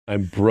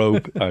I'm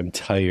broke. I'm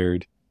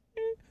tired.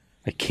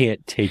 I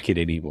can't take it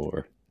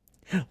anymore.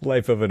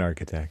 Life of an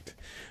architect.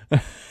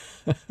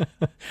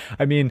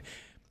 I mean,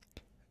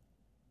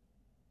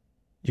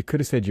 you could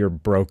have said you're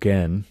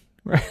broken.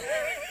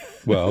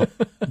 Well,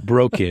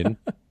 broken.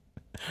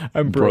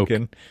 I'm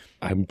broken.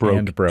 I'm broke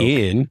and broke.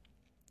 in.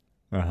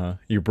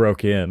 You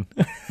broke in.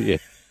 Yeah.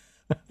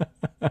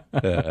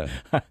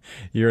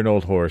 You're an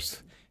old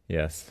horse.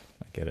 Yes,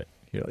 I get it.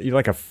 You're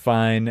like a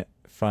fine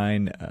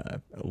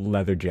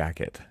leather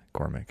jacket,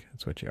 Cormac.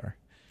 That's what you are.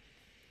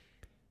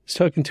 I was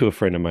talking to a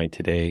friend of mine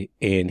today,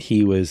 and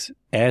he was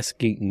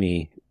asking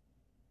me,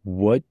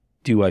 what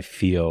do I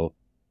feel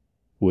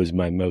was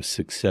my most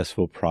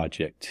successful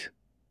project?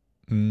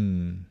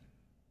 And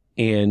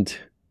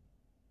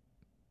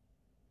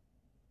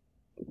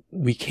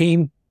we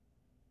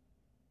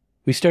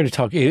started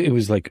talking. It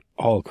was like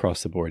all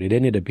across the board. It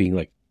ended up being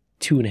like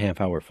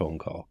 2.5-hour phone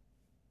call.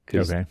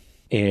 Okay.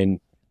 And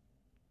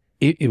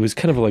it was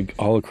kind of like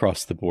all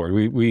across the board.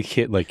 We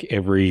hit like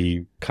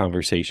every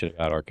conversation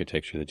about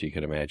architecture that you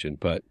can imagine.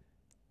 But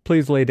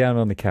please lay down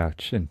on the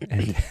couch and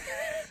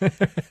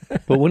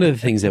but one of the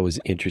things that was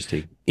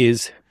interesting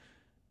is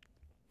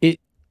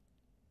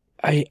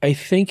I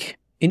think,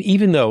 and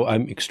even though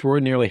I'm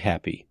extraordinarily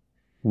happy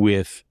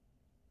with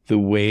the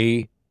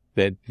way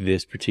that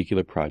this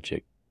particular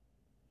project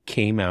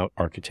came out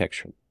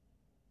architecturally.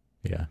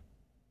 Yeah.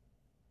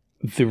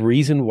 The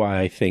reason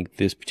why I think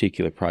this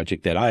particular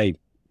project that I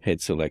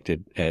had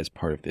selected as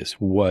part of this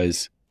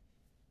was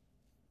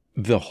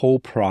the whole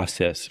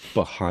process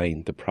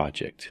behind the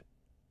project.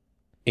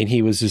 And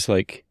he was just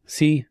like,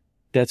 see,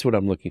 that's what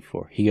I'm looking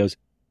for. He goes,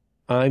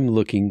 I'm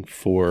looking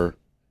for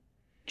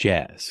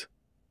jazz.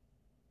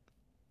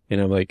 And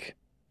I'm like,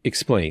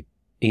 explain.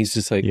 And he's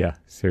just like, yeah,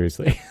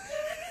 seriously.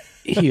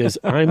 He goes,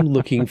 I'm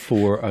looking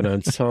for an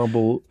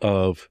ensemble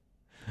of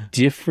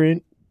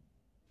different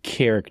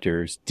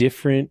characters,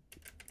 different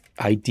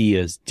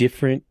ideas,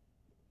 different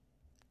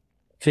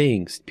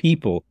things,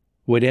 people,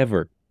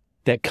 whatever,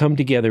 that come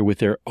together with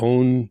their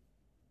own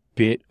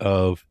bit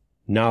of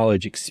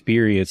knowledge,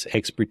 experience,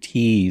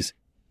 expertise,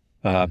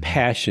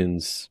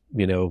 passions,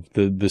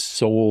 the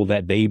soul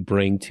that they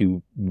bring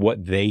to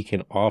what they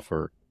can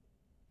offer.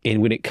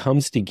 And when it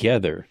comes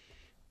together,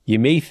 you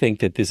may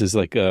think that this is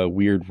like a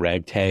weird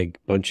ragtag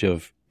bunch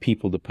of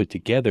people to put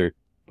together,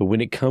 but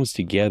when it comes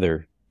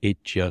together,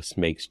 it just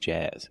makes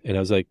jazz. And I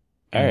was like,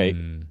 all right,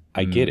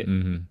 I get it.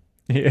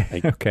 Yeah,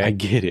 okay. I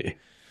get it.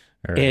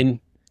 All right.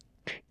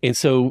 And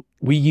so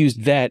we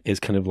used that as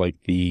kind of like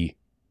the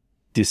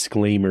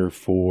disclaimer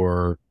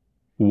for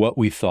what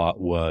we thought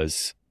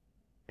was,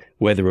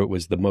 whether it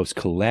was the most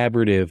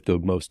collaborative, the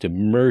most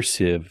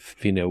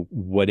immersive,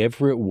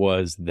 whatever it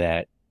was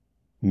that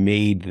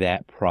made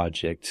that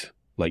project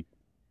like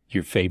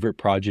your favorite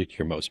project,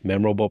 your most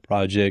memorable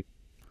project,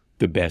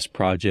 the best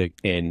project,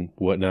 and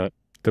whatnot.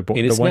 The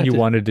one you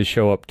wanted to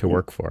show up to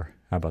work for.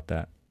 How about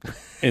that?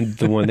 And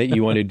the one that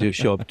you wanted to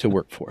show up to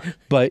work for.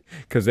 But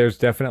because there's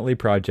definitely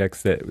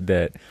projects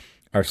that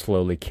are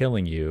slowly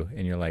killing you,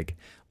 and you're like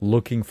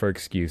looking for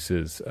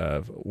excuses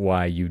of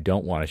why you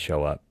don't want to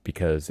show up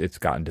because it's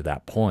gotten to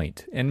that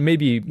point. And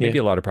maybe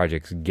a lot of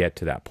projects get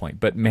to that point,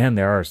 but man,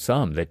 there are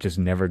some that just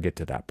never get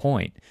to that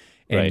point.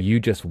 And right. You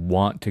just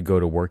want to go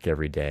to work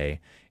every day,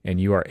 and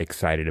you are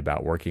excited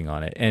about working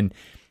on it. And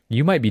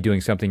you might be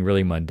doing something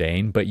really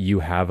mundane, but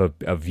you have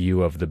a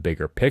view of the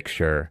bigger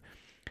picture,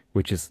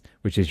 which is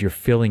you're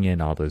filling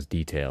in all those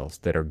details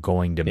that are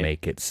going to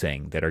make it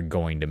sing, that are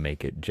going to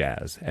make it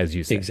jazz, as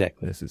you say.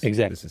 Exactly. This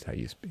is how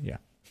you speak. Yeah.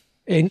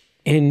 And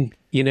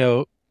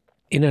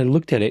I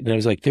looked at it and I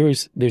was like,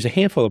 there's a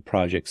handful of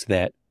projects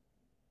that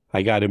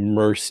I got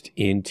immersed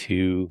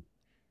into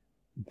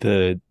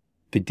the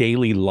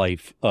daily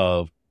life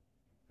of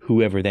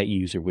whoever that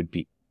user would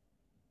be.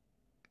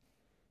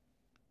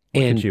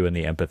 Look at you and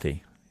the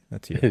empathy.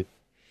 That's you.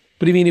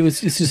 But I mean,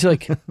 it's just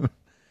like,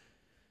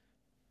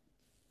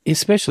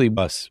 especially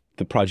us,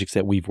 the projects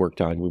that we've worked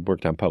on. We've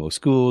worked on public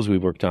schools.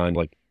 We've worked on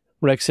like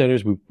rec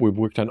centers. We've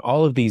worked on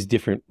all of these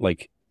different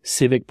like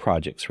civic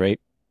projects, right?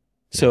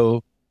 Yeah.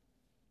 So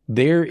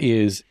there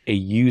is a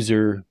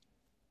user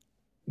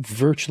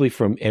virtually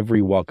from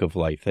every walk of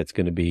life that's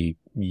going to be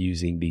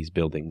using these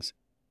buildings.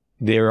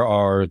 There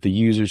are the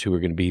users who are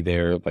going to be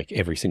there like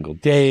every single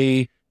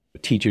day,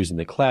 teachers in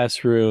the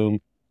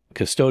classroom,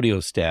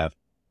 custodial staff,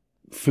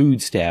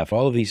 food staff,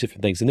 all of these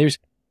different things.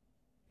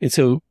 And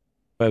so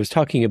I was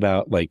talking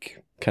about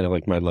like kind of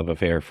like my love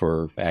affair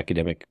for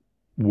academic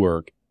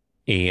work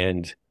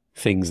and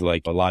things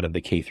like a lot of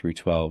the K through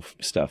 12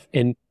 stuff,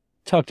 and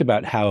talked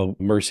about how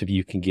immersive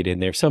you can get in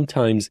there.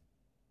 Sometimes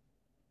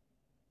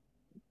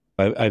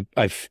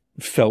I've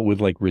felt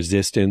with like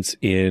resistance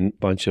in a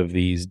bunch of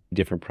these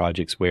different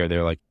projects where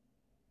they're like,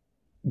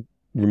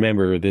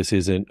 remember, this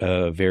isn't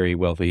a very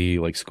wealthy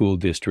like school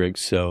district,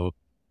 so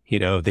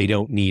they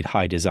don't need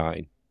high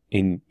design.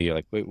 And you're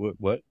like, wait,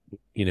 what?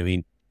 I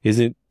mean,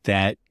 isn't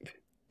that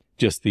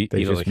just the...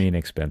 They just mean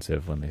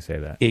expensive when they say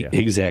that.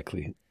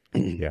 Exactly.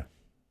 Yeah.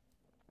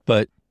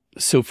 But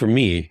so for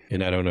me,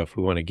 and I don't know if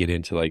we want to get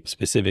into like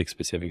specifics,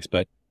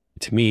 but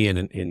to me,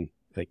 in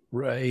like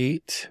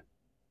right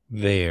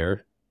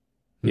there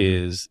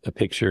is a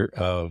picture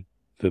of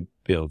the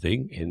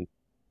building, and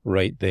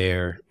right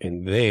there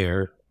and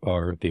there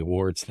are the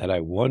awards that I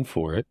won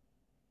for it.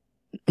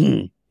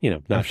 You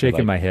know, not I'm shaking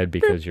like, my head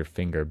because your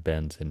finger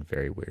bends in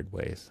very weird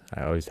ways.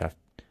 I always have.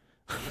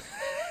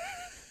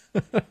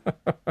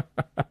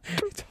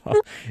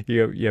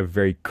 You have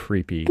very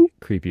creepy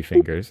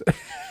fingers.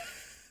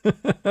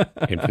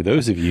 And for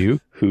those of you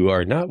who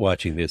are not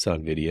watching this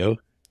on video,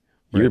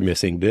 you're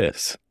missing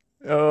this.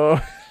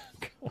 Oh,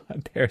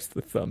 God, there's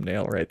the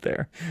thumbnail right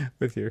there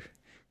with your.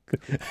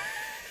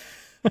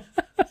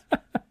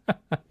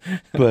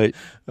 But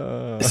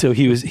so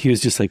he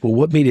was just like, well,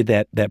 what made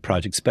it that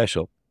project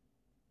special?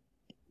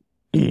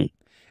 And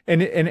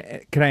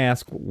can I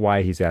ask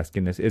why he's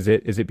asking this? Is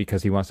it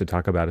because he wants to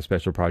talk about a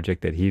special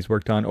project that he's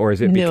worked on, or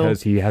is it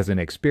because he hasn't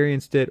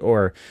experienced it,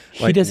 or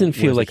like, he doesn't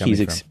feel like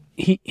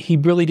he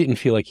really didn't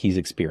feel like he's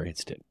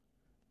experienced it.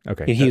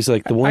 Okay, and he was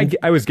like the one.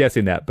 I was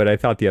guessing that, but I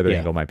thought the other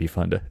angle might be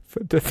fun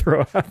to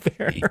throw out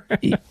there.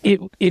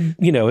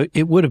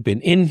 it would have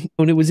been. And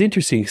when it was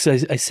interesting,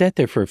 because I sat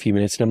there for a few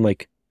minutes and I'm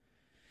like,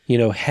 you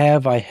know,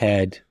 have I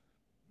had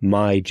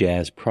my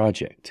jazz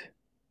project?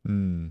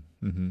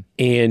 Mm-hmm.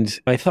 And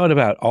I thought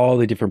about all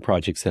the different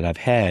projects that I've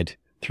had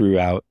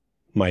throughout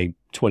my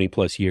 20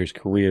 plus years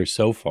career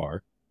so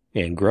far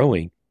and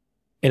growing.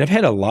 And I've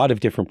had a lot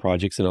of different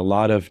projects and a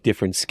lot of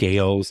different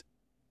scales,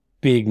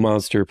 big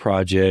monster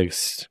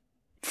projects,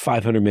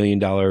 $500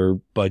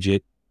 million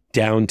budget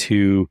down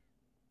to,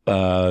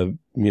 a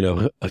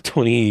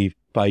 20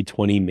 by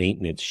 20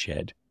 maintenance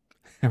shed.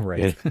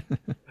 Right. And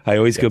I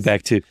always go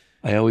back to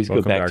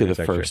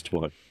the first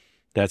one.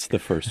 That's the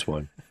first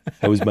one.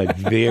 That was my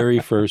very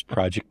first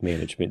project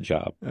management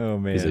job. Oh,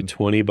 man. It was a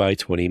 20 by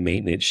 20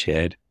 maintenance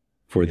shed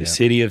for the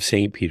city of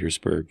St.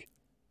 Petersburg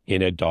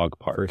in a dog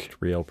park. First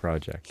real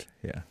project.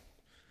 Yeah.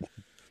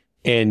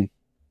 And,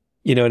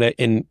 you know,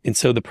 and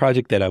so the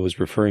project that I was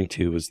referring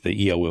to was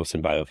the EO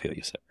Wilson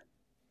Biophilia Center.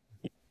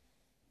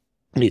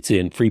 It's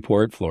in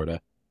Freeport,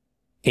 Florida.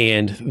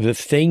 And the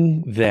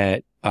thing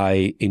that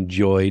I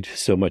enjoyed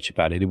so much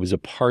about it, it was a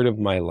part of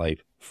my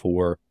life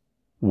for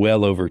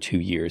well over 2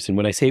 years. And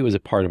when I say it was a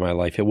part of my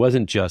life, it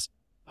wasn't just,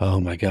 oh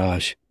my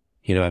gosh,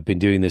 you know, I've been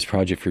doing this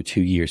project for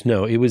 2 years.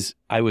 No,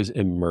 I was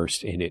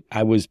immersed in it.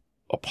 I was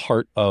a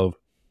part of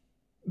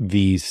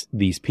these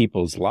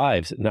people's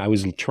lives. And I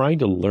was trying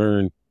to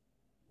learn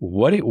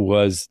what it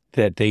was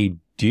that they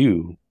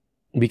do,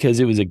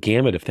 because it was a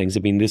gamut of things. I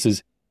mean, this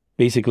is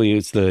basically,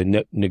 it's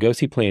the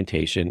Ngozi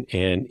Plantation,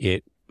 and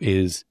it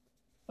is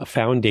a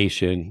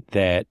foundation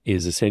that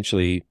is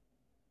essentially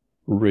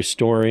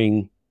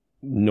restoring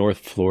North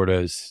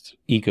Florida's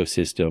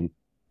ecosystem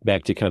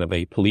back to kind of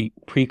a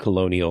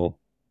pre-colonial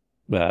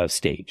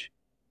stage.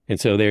 And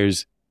so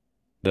there's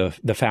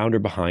the founder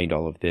behind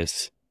all of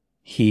this.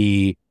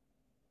 He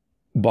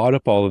bought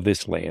up all of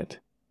this land,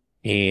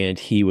 and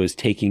he was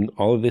taking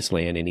all of this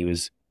land, and he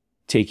was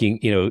taking,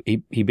 you know,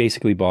 he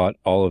basically bought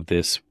all of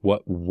this,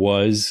 what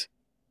was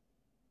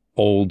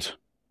old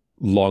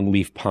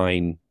longleaf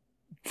pine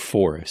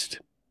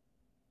forest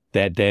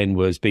that then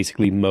was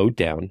basically mowed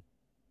down,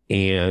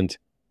 and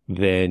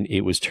then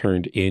it was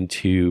turned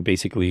into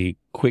basically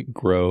quick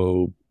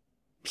grow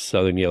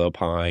southern yellow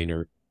pine,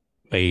 or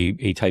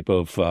a type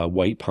of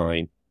white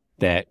pine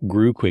that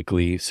grew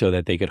quickly so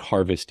that they could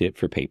harvest it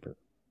for paper.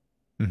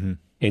 Mm-hmm.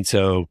 And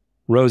so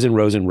rows and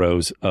rows and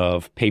rows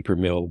of paper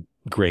mill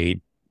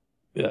grade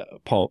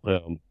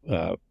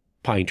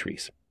pine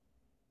trees.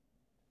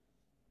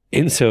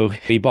 And so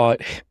he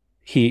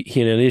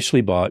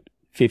initially bought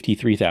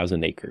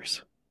 53,000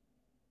 acres.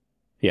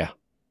 Yeah.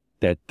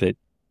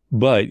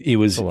 But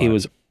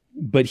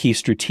he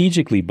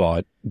strategically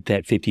bought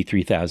that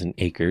 53,000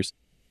 acres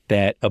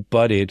that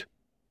abutted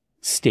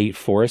state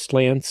forest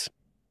lands,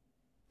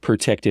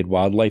 protected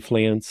wildlife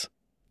lands,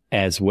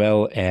 as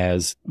well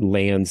as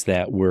lands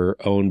that were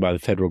owned by the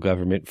federal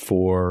government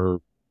for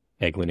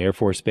Eglin Air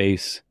Force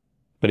Base.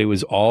 But it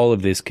was all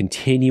of this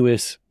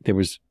continuous, there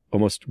was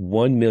almost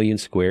 1 million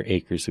square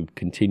acres of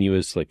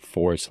continuous like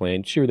forest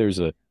land. Sure, there's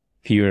a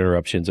few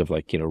interruptions of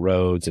like, you know,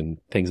 roads and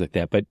things like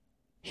that, but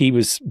he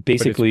was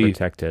basically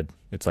protected.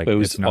 It's like, it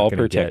was it's not all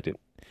protected.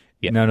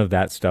 None of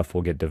that stuff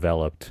will get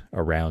developed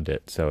around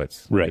it. So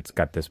it's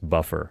got this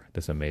buffer,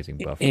 this amazing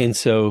buffer. And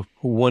so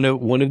one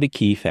of the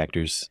key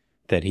factors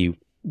that he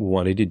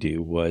wanted to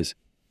do was,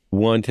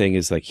 one thing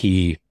is like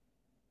he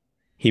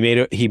made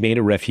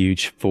a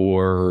refuge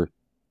for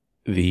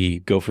the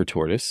gopher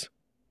tortoise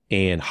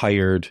and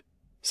hired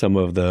some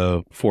of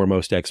the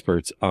foremost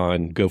experts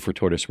on gopher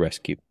tortoise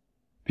rescue,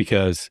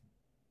 because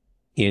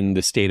in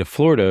the state of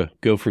Florida,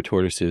 gopher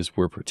tortoises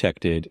were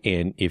protected.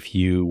 And if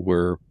you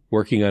were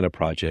working on a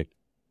project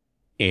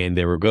and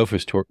there were gopher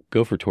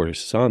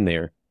tortoises on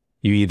there,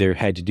 you either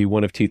had to do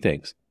one of two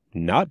things: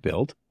 not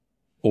build,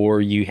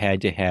 or you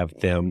had to have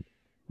them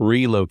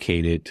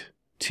relocated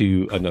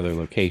to another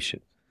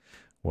location.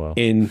 Well,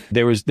 And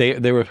they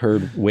were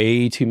heard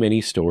way too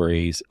many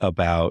stories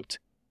about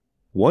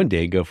one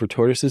day gopher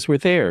tortoises were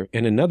there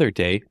and another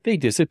day they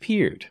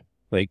disappeared.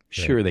 Like,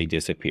 sure, they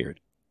disappeared.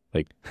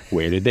 Like,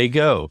 where did they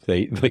go?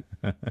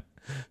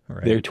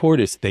 They're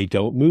tortoise. They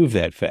don't move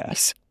that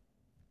fast.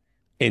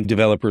 And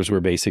builders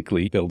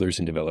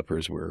and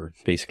developers were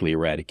basically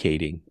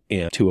eradicating,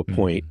 and to a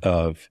point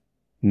of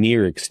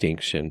near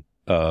extinction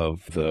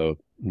of the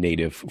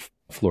native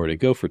Florida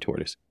gopher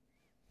tortoise.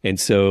 And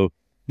so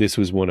this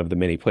was one of the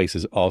many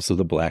places, also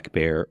the black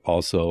bear,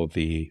 also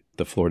the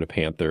Florida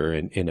panther,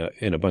 and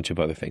a bunch of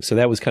other things. So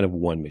that was kind of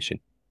one mission.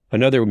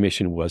 Another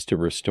mission was to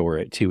restore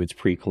it to its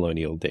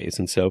pre-colonial days.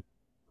 And so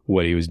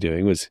what he was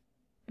doing was,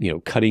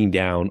 cutting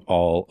down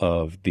all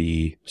of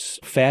the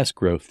fast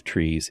growth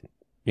trees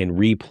and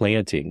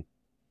replanting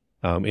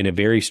in a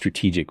very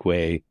strategic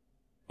way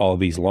all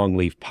these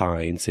longleaf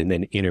pines, and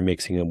then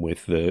intermixing them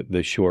with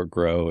the short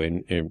grow.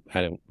 And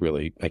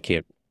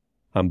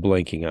I'm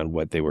blanking on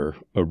what they were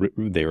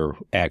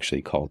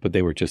actually called, but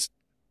they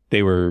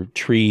were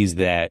trees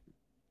that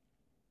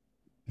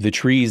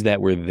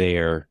were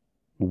there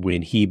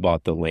when he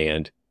bought the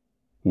land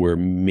were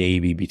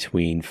maybe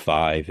between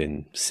 5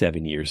 and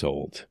 7 years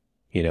old.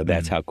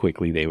 That's how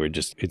quickly they were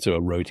it's a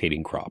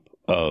rotating crop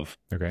of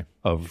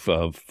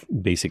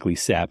basically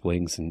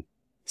saplings and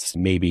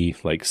maybe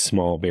like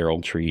small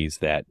barrel trees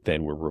that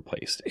then were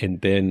replaced.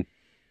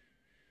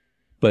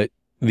 But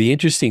the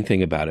interesting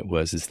thing about it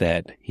is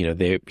that,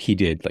 he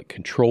did like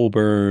control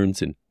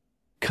burns and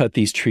cut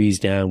these trees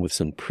down with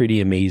some pretty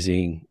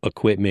amazing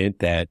equipment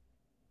that,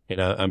 and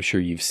I'm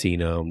sure you've seen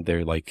them.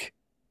 They're like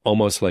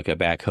almost like a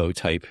backhoe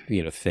type,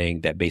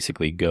 thing that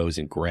basically goes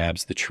and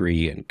grabs the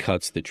tree and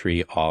cuts the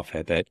tree off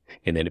at that.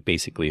 And then it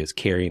basically is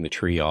carrying the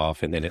tree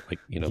off, and then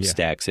it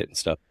stacks it and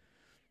stuff.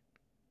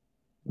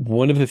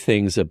 One of the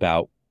things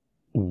about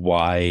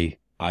why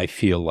I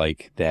feel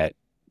like that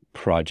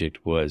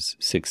project was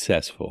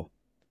successful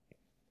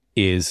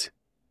is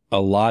a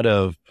lot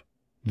of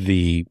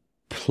the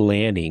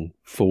planning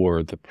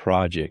for the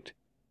project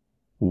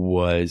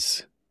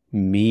was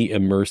me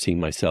immersing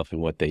myself in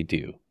what they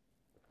do.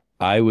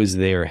 I was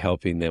there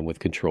helping them with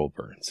control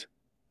burns.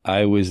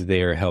 I was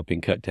there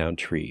helping cut down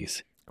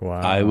trees.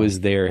 Wow. I was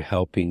there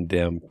helping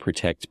them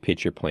protect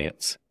pitcher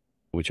plants,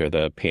 which are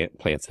the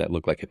plants that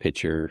look like a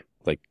pitcher,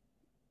 like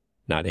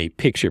not a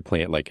picture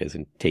plant, like as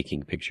in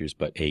taking pictures,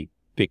 but a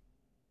big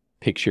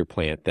picture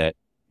plant that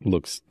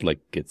looks like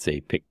it's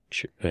a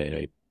picture of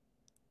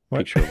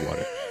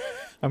water.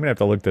 I'm gonna have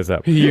to look this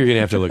up. You're gonna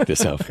have to look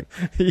this up.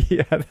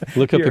 Yeah,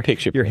 look up the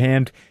picture. Your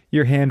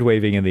hand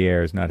waving in the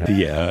air is not happening.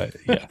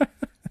 Yeah.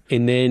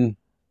 And then,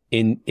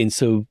 and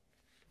so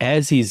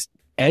as he's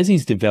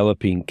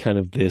developing kind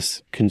of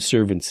this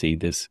conservancy,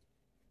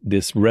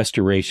 this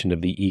restoration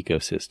of the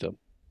ecosystem,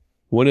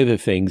 one of the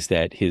things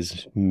that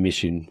his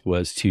mission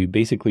was to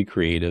basically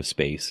create a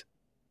space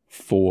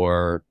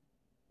for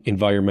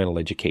environmental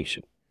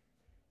education.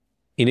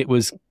 And it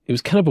was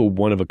kind of a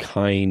one of a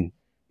kind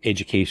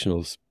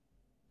educational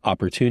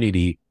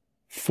opportunity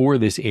for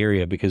this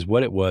area, because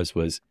what it was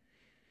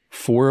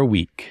for a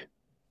week,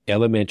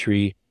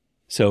 elementary.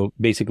 So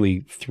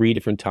basically 3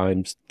 different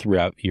times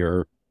throughout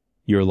your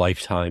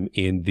lifetime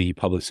in the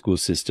public school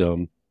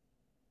system,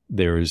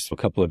 there's a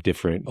couple of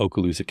different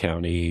Okaloosa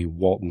County,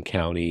 Walton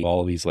County,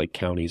 all of these like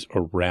counties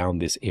around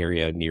this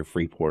area near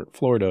Freeport,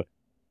 Florida,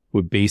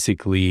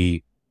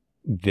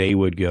 they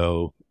would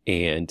go,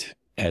 and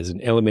as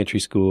an elementary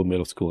school,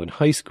 middle school, and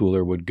high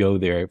schooler would go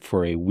there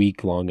for a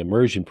week-long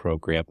immersion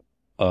program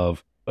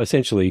of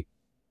essentially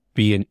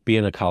being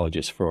an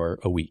ecologist for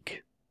a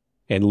week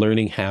and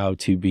learning how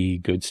to be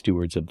good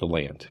stewards of the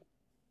land.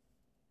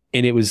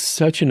 And it was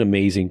such an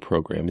amazing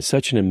program, and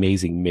such an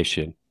amazing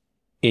mission.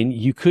 And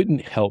you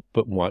couldn't help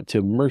but want to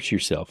immerse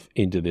yourself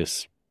into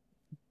this,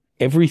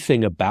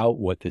 everything about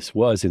what this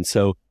was. And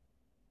so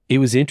it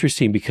was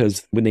interesting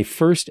because when they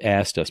first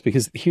asked us,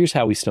 because here's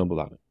how we stumbled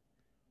on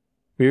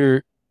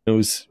it. It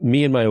was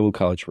me and my old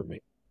college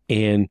roommate.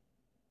 And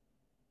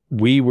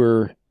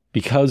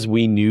because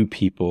we knew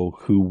people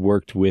who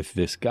worked with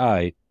this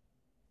guy,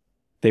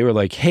 they were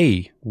like,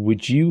 hey,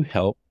 would you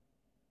help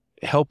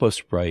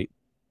us write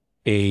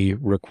a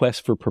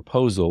request for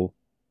proposal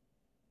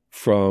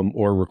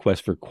or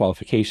request for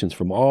qualifications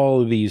from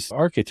all of these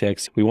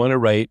architects? We want to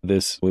write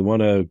this. We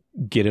want to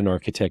get an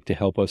architect to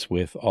help us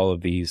with all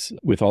of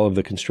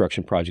the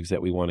construction projects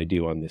that we want to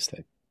do on this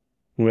thing.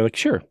 And we're like,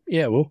 sure.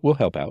 Yeah, we'll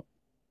help out.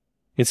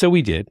 And so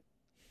we did.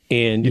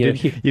 And you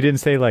didn't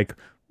say like,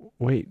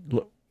 wait,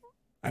 look,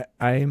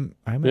 I'm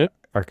an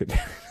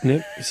architect.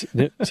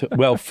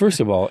 Well, first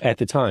of all, at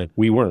the time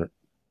we weren't.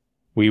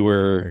 We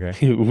were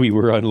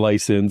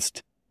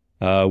unlicensed.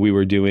 We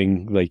were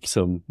doing like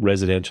some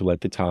residential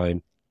at the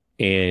time,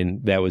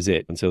 and that was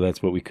it. And so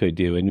that's what we could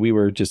do. And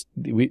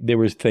there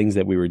were things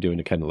that we were doing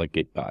to kind of like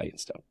get by and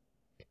stuff.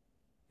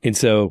 And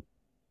so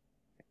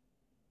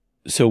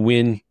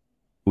when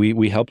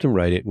we helped them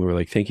write it, we were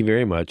like, thank you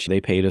very much.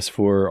 They paid us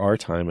for our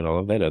time and all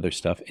of that other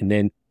stuff. And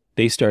then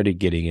they started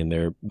getting in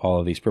there all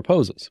of these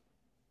proposals.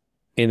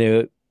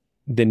 And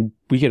then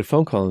we get a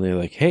phone call and they're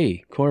like,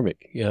 "Hey,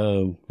 Cormac,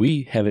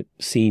 we haven't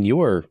seen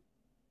your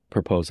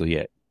proposal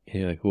yet."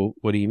 And you're like, "Well,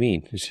 what do you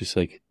mean?" It's just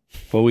like,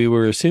 "Well, we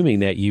were assuming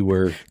that you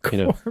were, you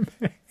know."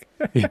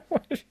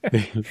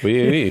 What do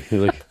you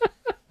mean?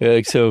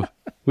 Like, so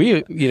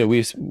we, you know,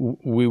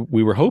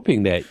 we were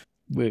hoping that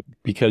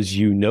because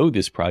you know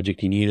this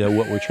project and you know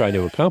what we're trying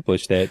to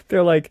accomplish, that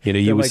they're like, you know,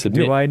 you would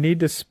submit. Do I need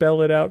to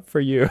spell it out for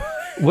you?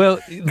 Well,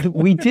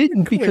 we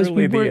didn't because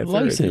we Clearly the weren't answer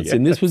is licensed, yes.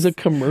 and this was a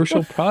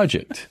commercial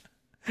project.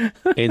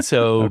 And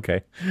so,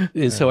 Okay.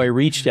 and so I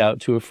reached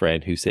out to a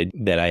friend who said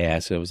that I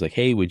asked, and I was like,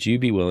 "Hey, would you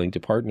be willing to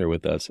partner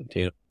with us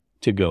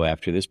to go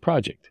after this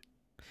project?"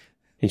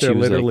 And They're she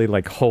was literally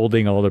like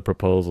holding all the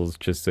proposals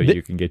just so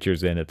you can get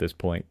yours in at this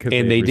point.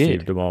 And they received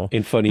did. them all.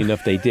 And funny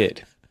enough, they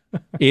did.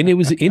 And it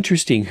was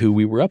interesting who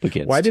we were up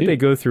against. Why did too. they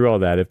go through all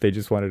that if they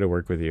just wanted to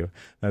work with you?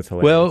 That's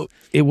hilarious. Well,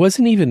 it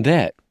wasn't even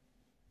that.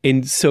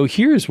 And so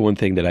here's one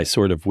thing that I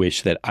sort of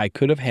wish that I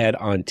could have had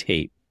on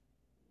tape,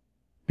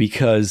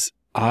 because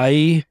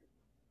I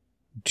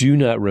do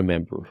not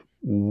remember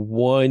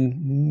 1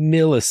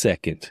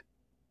 millisecond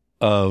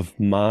of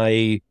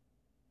my,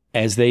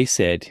 as they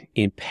said,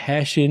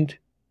 impassioned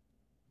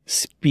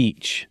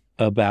speech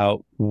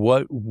about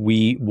what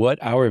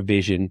our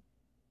vision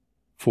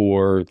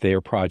for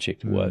their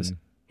project was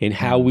and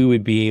how we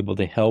would be able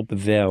to help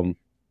them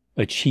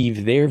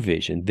achieve their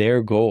vision,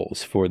 their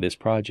goals for this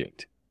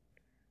project.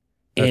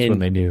 That's when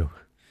they knew.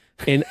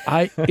 And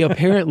I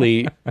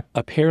apparently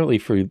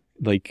for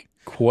like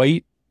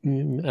quite, I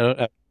don't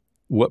know,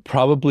 what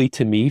probably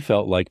to me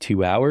felt like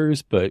 2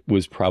 hours, but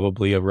was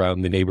probably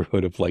around the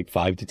neighborhood of like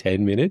 5 to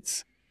 10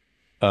 minutes,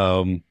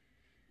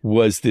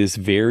 was this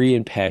very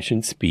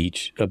impassioned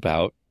speech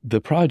about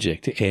the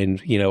project and,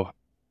 you know,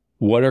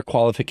 what our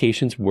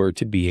qualifications were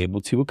to be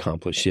able to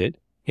accomplish it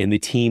and the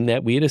team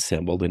that we had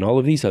assembled and all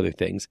of these other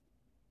things.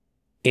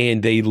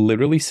 And they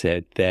literally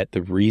said that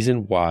the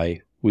reason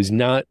why was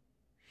not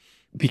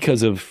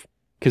because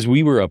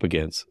we were up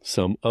against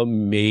some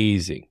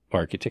amazing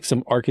architects,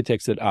 some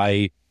architects that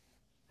I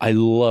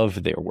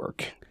love their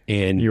work.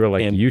 And you were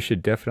like, you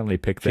should definitely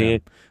pick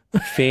them.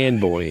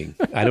 Fanboying.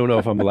 I don't know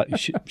if I'm allowed.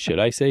 Should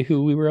I say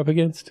who we were up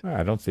against?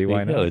 I don't see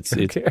why not. No, it's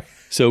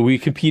so we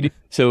competed.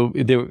 So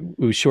we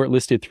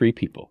shortlisted 3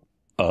 people: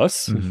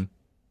 us,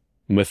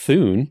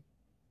 Methuen,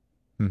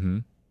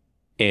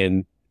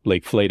 and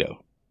Lake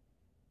Flato.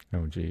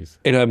 Oh, geez.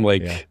 And I'm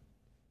like, yeah.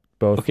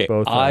 both.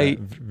 I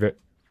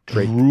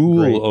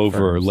drool over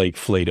firms. Lake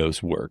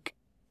Flato's work.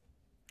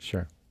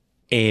 Sure.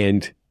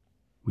 And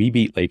we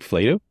beat Lake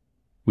Flato.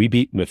 We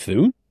beat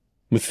Methuen.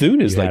 Methuen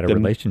is like a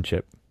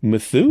relationship.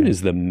 Methuen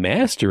is the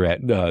master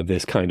at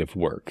this kind of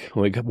work.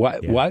 Like,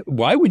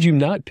 why would you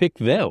not pick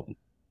them?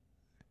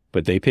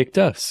 But they picked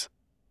us.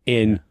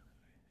 And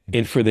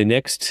for the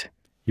next...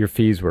 Your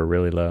fees were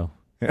really low.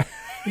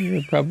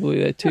 Yeah,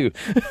 probably that too.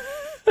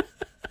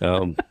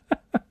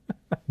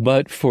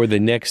 But for the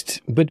next...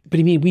 But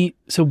I mean, we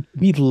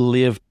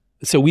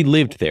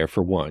lived there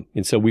for one.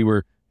 And so we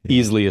were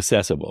easily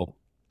accessible.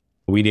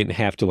 We didn't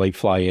have to like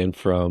fly in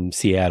from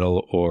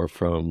Seattle or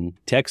from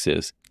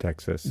Texas.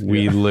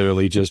 We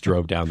literally just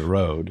drove down the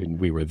road and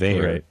we were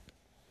there. Right.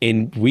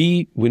 And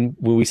when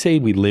we say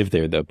we lived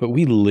there though, but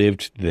we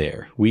lived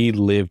there. We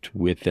lived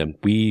with them.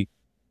 We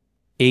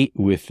ate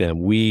with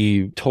them.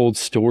 We told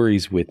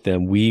stories with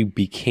them. We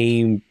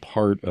became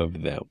part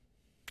of them.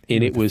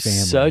 And it was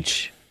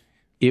such,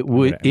 I'm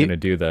going to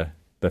do the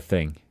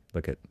thing.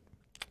 Look at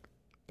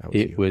that.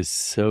 It was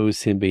so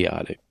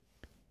symbiotic.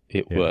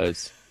 It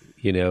was.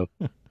 You know,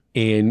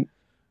 and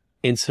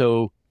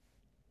so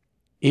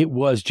it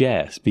was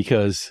jazz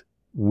because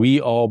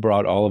we all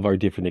brought all of our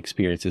different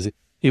experiences.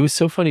 It was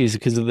so funny is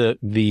because of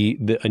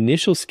the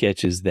initial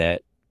sketches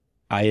that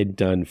I had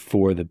done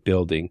for the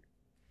building,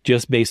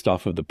 just based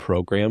off of the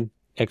program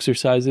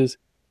exercises,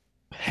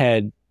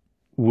 I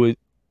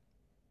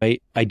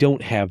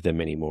don't have them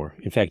anymore.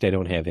 In fact, I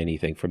don't have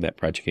anything from that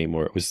project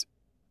anymore.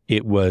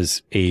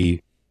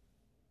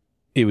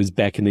 It was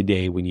back in the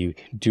day when you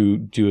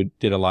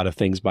did a lot of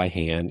things by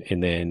hand.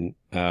 And then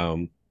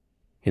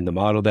in the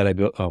model that I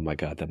built, oh my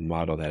God, the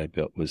model that I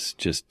built was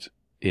just,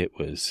 it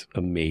was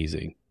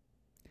amazing.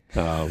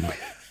 I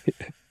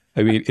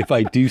mean, if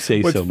I do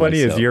say What's so funny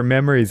myself, is your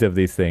memories of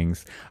these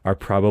things are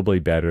probably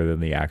better than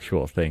the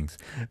actual things.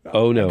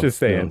 Oh no. Just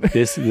saying.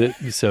 No,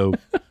 so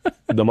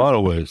the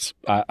model was,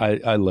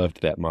 I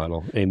loved that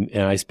model and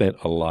I spent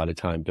a lot of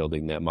time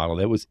building that model.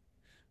 That was,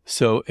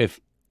 so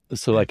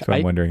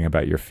I'm wondering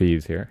about your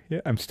fees here. Yeah,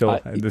 I'm still,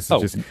 this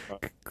is just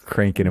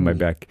cranking in the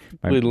back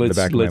of my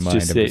mind. I'm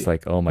just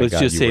like, oh my God.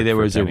 Let's just say there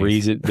was a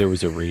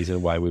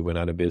reason why we went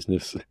out of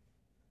business.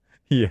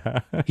 Yeah.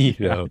 You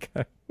know,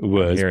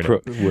 was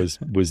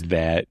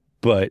that,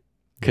 but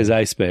because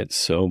I spent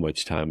so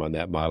much time on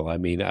that model. I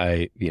mean,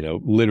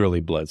 literally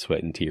blood,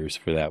 sweat, and tears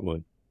for that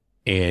one.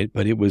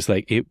 But it was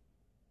like,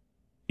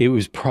 it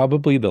was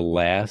probably the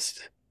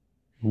last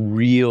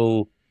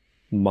real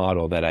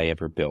model that I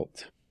ever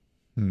built.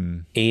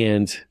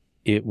 And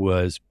it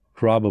was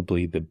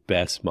probably the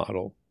best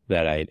model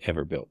that I had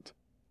ever built,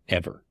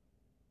 ever.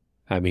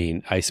 I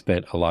mean, I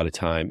spent a lot of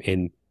time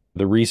in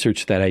the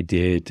research that I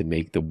did to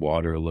make the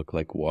water look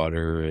like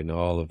water and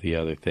all of the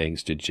other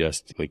things to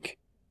just like,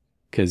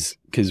 because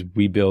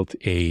we built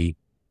a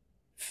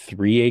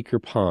 3-acre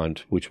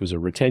pond, which was a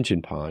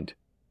retention pond,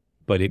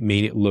 but it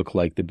made it look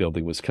like the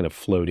building was kind of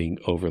floating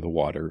over the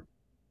water.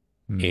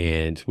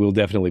 And we'll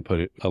definitely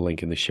put a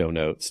link in the show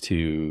notes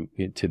to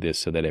this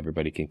so that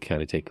everybody can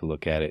kind of take a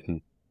look at it.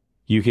 And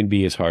you can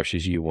be as harsh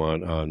as you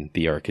want on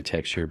the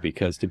architecture,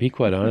 because to be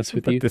quite honest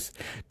with you,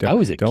 I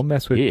was a don't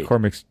mess with kid.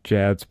 Cormac's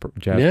jazz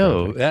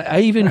No, project.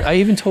 I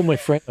even told my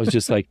friend, I was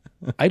just like,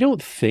 I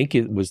don't think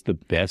it was the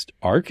best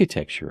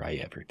architecture I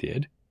ever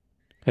did.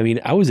 I mean,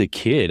 I was a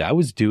kid. I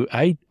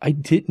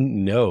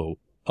didn't know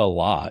a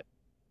lot.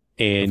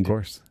 And of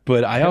course,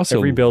 but I also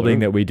every building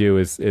that we do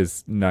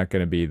is not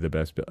going to be the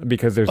best building,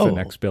 because there's the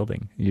next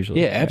building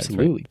usually. Yeah,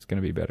 absolutely. It's going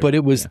to be better. But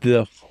it was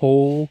the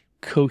whole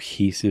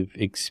cohesive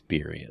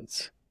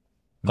experience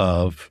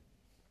of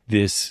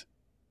this,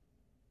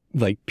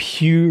 like,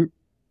 pure,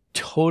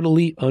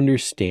 totally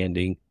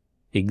understanding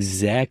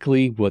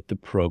exactly what the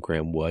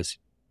program was.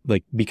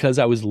 Like, because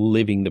I was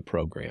living the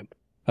program,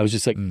 I was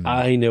just like,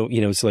 I know,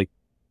 it's like,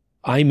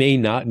 I may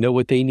not know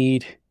what they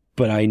need,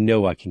 but I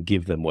know I can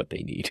give them what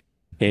they need.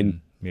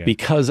 And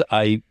because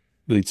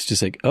it's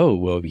just like, oh,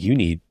 well, you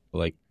need,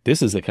 like,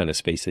 this is the kind of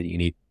space that you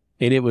need.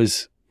 And it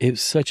was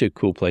such a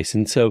cool place.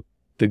 And so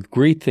the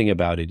great thing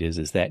about it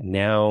is that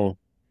now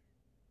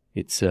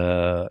it's,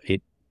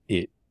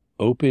 it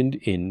opened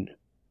in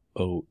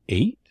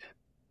 2008,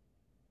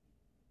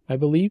 I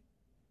believe.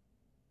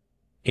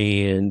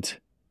 And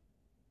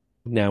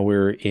now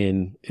we're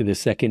in the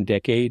second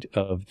decade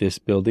of this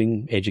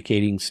building,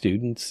 educating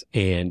students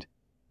and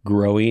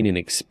growing and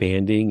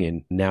expanding.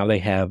 And now they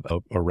have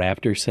a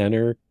Raptor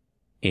Center,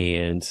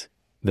 and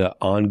the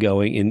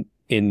ongoing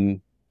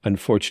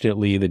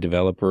unfortunately, the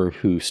developer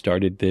who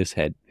started this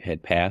had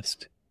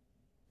passed,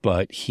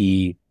 but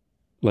he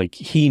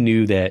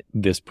knew that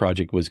this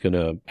project was going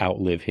to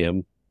outlive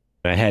him.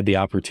 I had the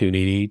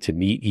opportunity to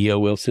meet EO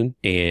Wilson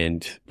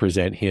and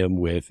present him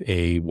with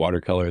a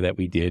watercolor that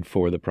we did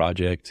for the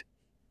project.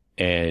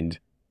 And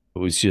it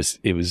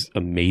was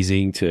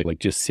amazing to, like,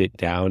 just sit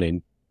down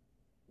and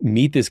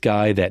meet this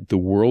guy that the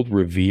world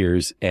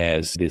reveres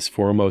as this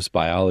foremost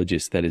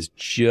biologist that is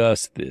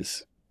just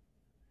this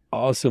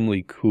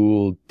awesomely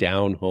cool,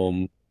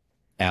 down-home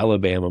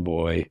Alabama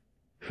boy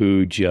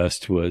who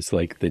just was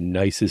like the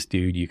nicest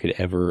dude you could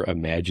ever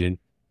imagine.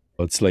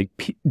 It's like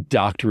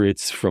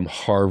doctorates from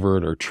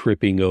Harvard are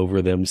tripping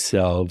over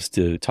themselves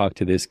to talk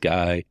to this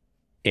guy,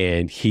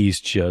 and he's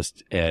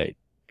just a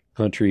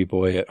country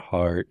boy at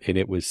heart. And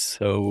it was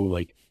so,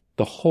 like,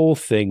 the whole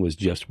thing was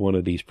just one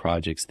of these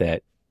projects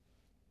that,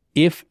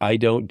 if I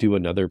don't do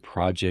another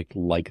project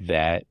like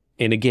that,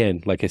 and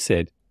again, like I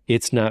said,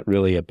 it's not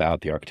really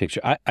about the architecture.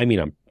 I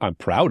mean, I'm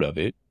proud of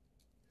it.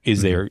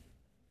 Is there,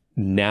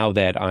 now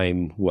that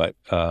I'm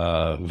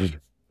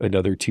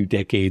another 2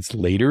 decades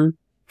later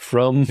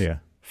from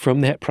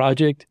that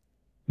project,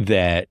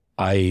 that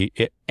I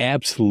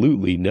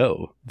absolutely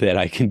know that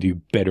I can do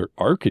better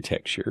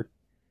architecture.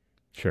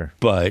 Sure.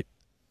 But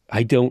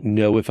I don't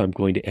know if I'm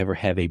going to ever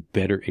have a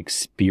better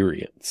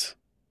experience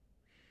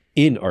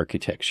in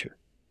architecture.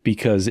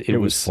 Because it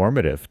was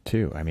formative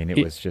too. I mean, it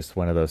was just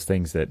one of those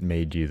things that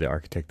made you the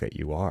architect that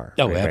you are.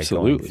 Oh, right?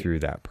 absolutely. Going through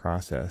that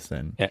process.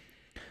 And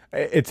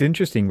it's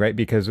interesting, right?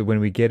 Because when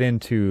we get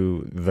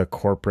into the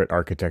corporate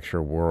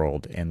architecture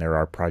world, and there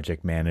are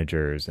project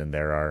managers and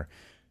there are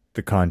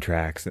the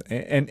contracts,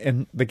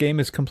 and the game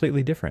is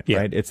completely different,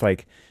 right? It's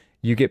like,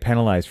 you get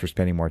penalized for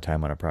spending more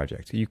time on a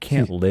project. You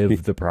can't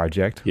live the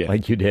project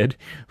like you did,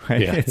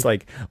 right? It's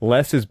like,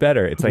 less is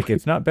better. It's like,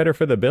 it's not better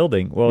for the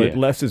building. Well,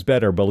 less is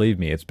better. Believe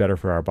me, it's better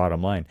for our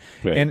bottom line.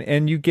 Right.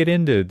 And you get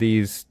into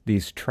these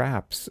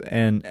traps,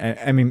 and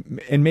I mean,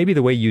 and maybe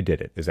the way you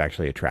did it is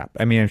actually a trap.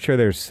 I mean, I'm sure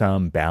there's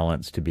some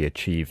balance to be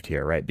achieved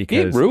here, right?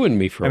 Because it ruined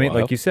me for a while. I mean,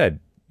 like you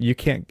said, you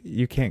can't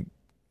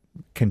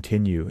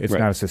continue. It's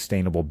not a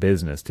sustainable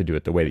business to do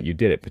it the way that you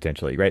did it,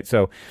 potentially, right?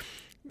 So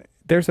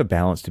there's a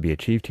balance to be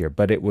achieved here,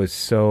 but it was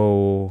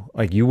so,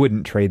 like, you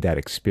wouldn't trade that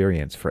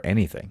experience for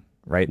anything,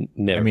 right?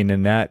 Never. I mean,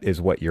 and that is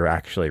what you're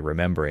actually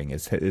remembering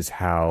is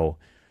how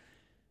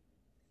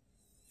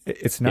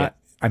it's not,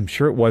 I'm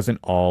sure it wasn't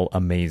all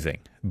amazing,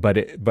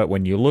 but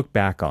when you look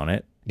back on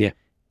it,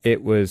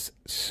 it was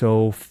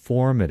so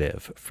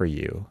formative for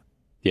you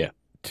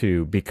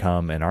to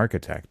become an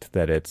architect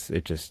that it's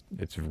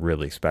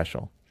really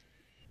special.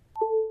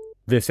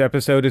 This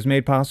episode is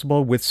made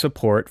possible with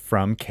support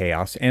from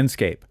Chaos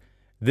Enscape.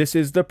 This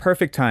is the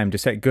perfect time to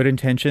set good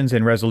intentions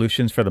and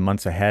resolutions for the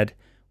months ahead.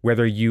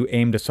 Whether you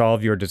aim to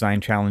solve your design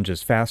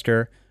challenges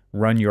faster,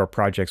 run your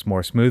projects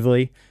more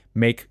smoothly,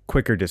 make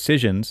quicker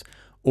decisions,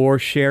 or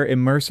share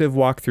immersive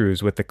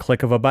walkthroughs with the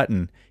click of a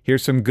button,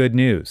 here's some good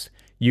news.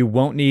 You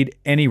won't need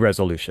any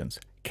resolutions.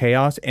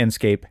 Chaos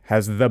Enscape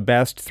has the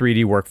best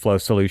 3D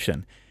workflow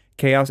solution.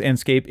 Chaos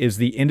Enscape is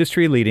the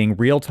industry-leading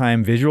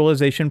real-time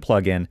visualization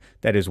plugin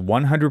that is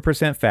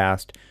 100%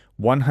 fast,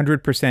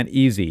 100%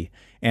 easy,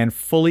 and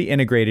fully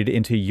integrated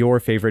into your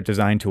favorite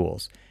design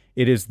tools.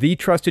 It is the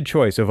trusted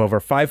choice of over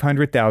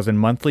 500,000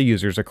 monthly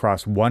users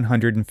across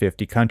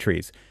 150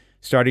 countries.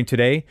 Starting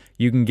today,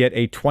 you can get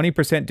a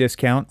 20%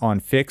 discount on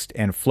fixed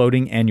and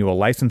floating annual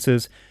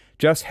licenses.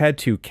 Just head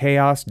to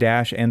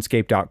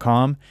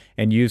chaos-enscape.com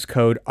and use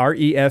code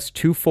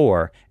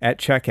RES24 at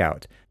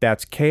checkout.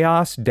 That's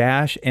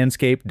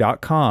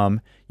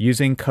chaos-enscape.com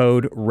using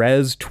code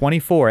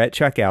RES24 at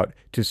checkout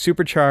to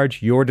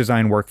supercharge your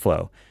design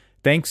workflow.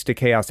 Thanks to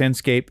Chaos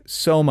Enscape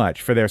so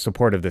much for their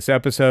support of this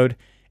episode.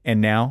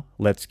 And now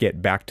let's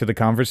get back to the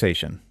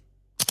conversation.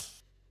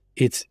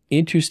 It's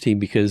interesting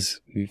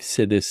because we've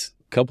said this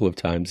a couple of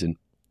times in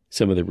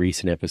some of the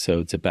recent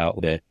episodes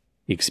about the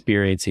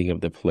experiencing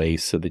of the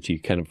place so that you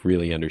kind of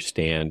really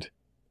understand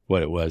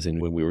what it was.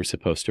 And when we were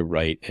supposed to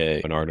write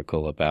an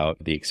article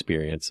about the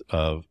experience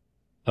of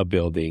a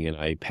building, and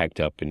I packed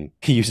up and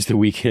used the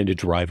weekend to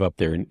drive up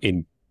there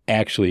and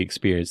actually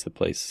experience the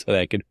place so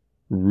that I could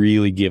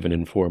really give an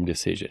informed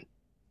decision.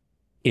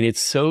 And it's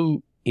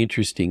so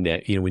interesting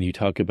that, you know, when you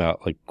talk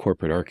about like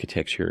corporate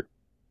architecture,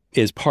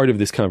 as part of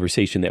this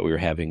conversation that we were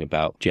having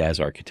about jazz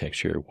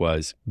architecture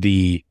was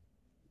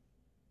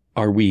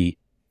are we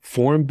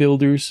form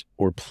builders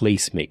or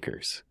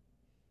placemakers?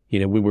 You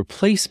know, when we're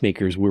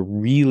placemakers, we're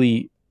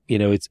really, you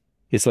know,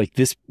 it's like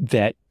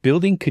that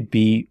building could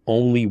be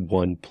only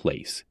one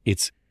place.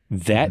 It's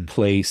that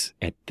place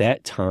at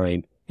that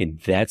time, and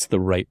that's the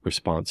right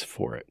response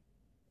for it.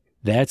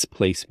 That's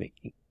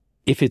placemaking.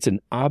 If it's an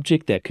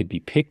object that could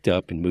be picked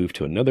up and moved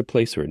to another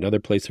place or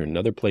another place or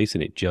another place,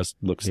 and it just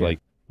looks like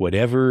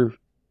whatever,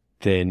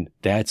 then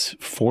that's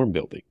form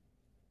building.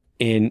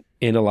 And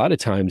a lot of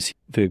times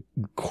the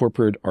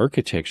corporate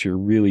architecture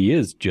really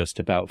is just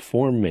about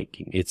form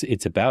making.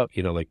 It's about,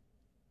 you know, like,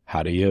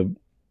 how do you,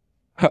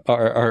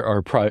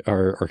 our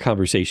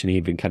conversation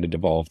even kind of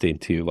devolved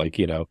into like,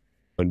 you know,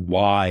 and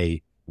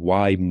why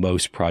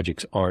most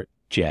projects aren't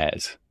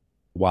jazz,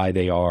 why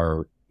they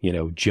are, you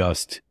know,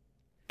 just,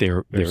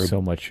 there's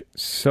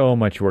so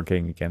much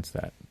working against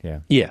that. Yeah.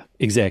 Yeah,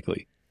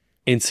 exactly.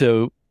 And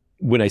so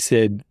when I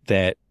said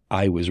that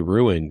I was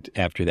ruined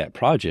after that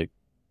project,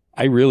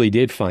 I really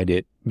did find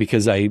it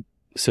because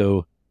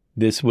so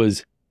this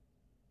was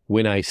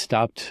when I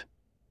stopped.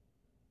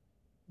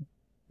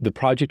 The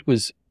project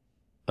was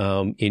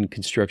in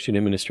construction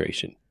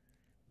administration.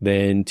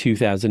 Then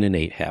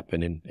 2008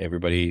 happened, and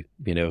everybody,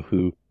 you know,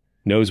 who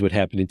knows what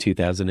happened in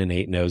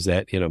 2008 knows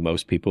that, you know,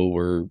 most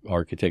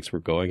architects were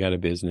going out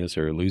of business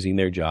or losing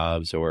their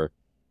jobs or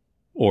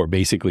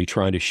basically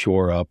trying to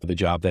shore up the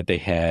job that they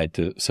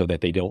had so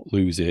that they don't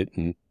lose it.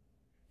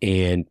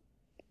 And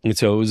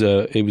so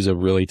it was a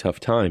really tough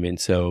time. And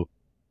so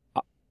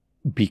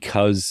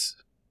because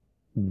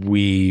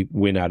we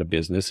went out of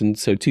business, and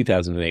so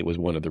 2008 was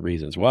one of the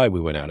reasons why we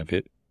went out of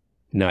it,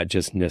 not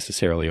just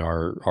necessarily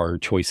our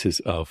choices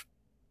of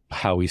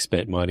how we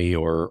spent money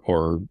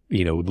or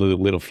you know,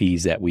 little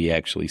fees that we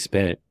actually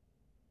spent.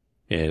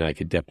 And I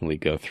could definitely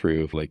go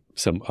through like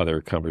some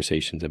other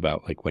conversations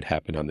about like what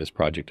happened on this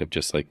project of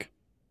just like,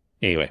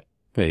 anyway,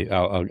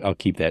 I'll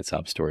keep that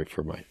sob story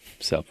for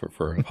myself or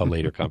for a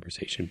later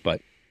conversation. But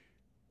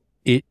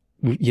it,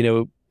 you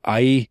know,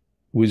 I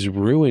was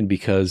ruined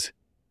because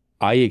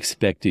I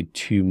expected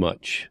too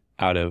much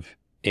out of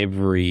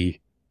every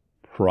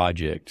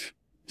project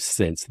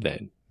since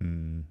then.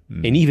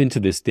 Mm-hmm. And even to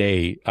this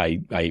day,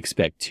 I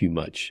expect too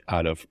much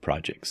out of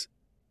projects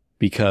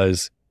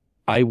because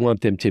I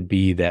want them to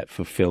be that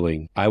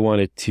fulfilling. I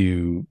want it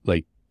to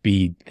like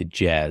be the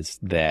jazz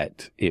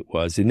that it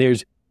was. And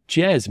there's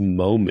jazz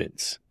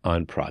moments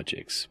on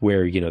projects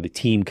where, you know, the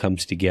team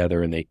comes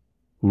together and they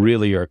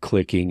really are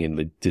clicking and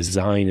the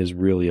design is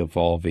really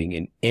evolving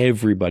and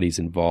everybody's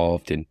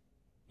involved. And,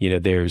 you know,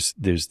 there's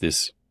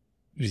this,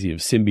 you know,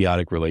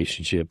 symbiotic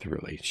relationship, the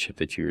relationship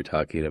that you were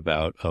talking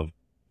about of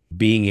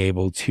being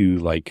able to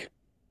like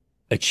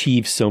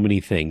achieve so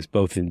many things,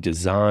 both in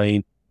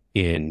design,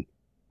 in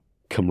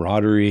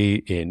camaraderie,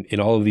 in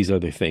all of these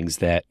other things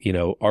that, you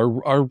know,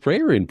 are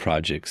rare in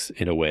projects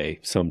in a way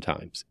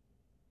sometimes.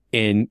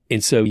 And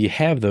so you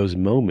have those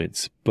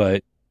moments,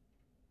 but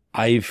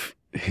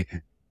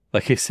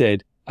like I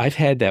said, I've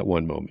had that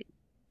one moment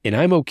and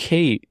I'm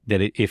okay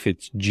that if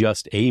it's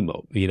just a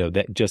moment, you know,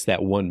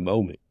 that one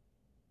moment,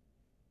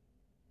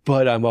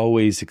 but I'm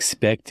always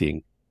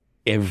expecting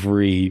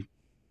every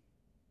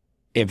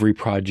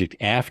project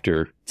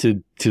after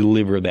to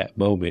deliver that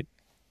moment.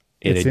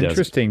 And it's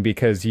interesting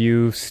because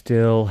you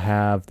still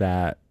have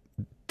that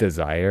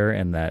desire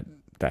and that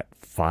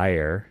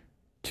fire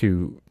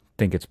to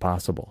think it's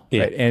possible.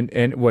 Yeah. Right?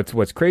 And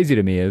what's crazy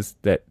to me is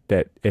that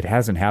it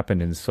hasn't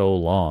happened in so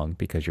long,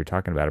 because you're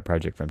talking about a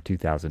project from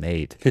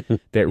 2008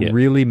 that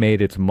really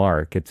made its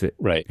mark. It's an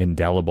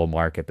indelible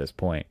mark at this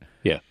point.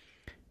 Yeah.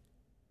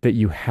 That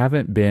you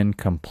haven't been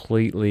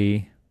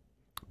completely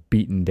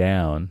beaten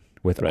down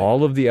with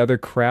all of the other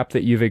crap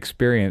that you've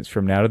experienced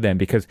from now to then,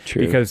 because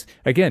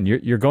again,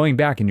 you're going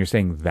back and you're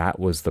saying that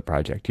was the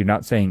project. You're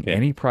not saying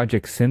any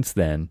project since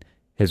then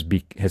has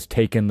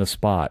taken the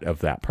spot of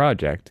that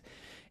project.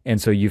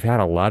 And so you've had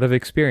a lot of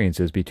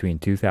experiences between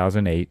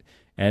 2008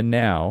 and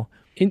now.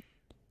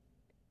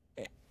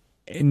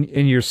 And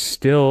you're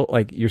still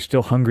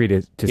hungry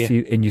to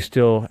see, and you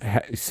still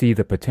see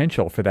the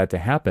potential for that to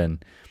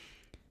happen.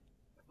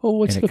 Well,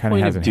 what's and the it kind of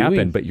point hasn't of doing?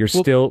 happened, but you're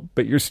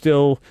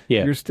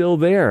still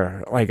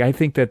there. Like, I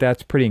think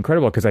that's pretty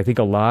incredible, because I think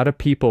a lot of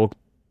people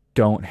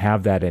don't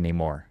have that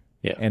anymore.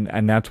 Yeah.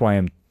 And that's why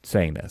I'm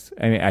saying this.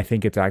 I mean, I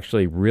think it's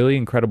actually really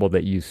incredible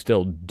that you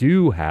still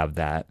do have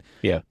that.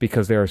 Yeah.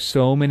 Because there are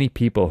so many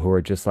people who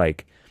are just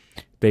like,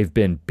 they've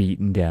been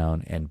beaten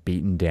down and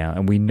beaten down.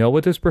 And we know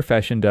what this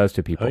profession does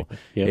to people.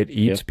 It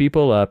eats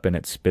people up and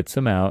it spits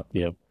them out.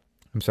 Yeah.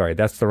 I'm sorry,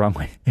 that's the wrong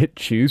way. It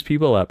chews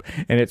people up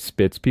and it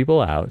spits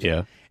people out.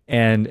 Yeah.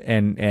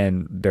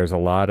 And there's a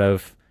lot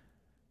of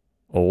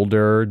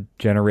older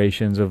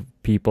generations of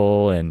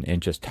people and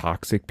just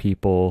toxic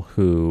people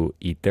who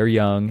eat their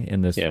young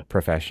in this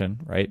profession,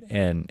 right?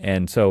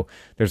 And so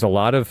there's a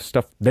lot of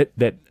stuff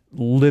that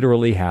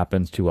literally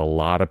happens to a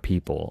lot of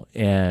people.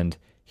 And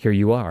here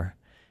you are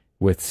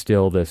with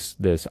still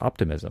this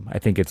optimism. I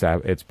think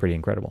it's pretty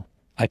incredible.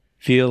 I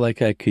feel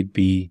like I could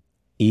be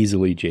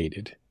easily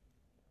jaded,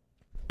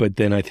 but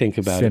then I think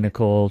about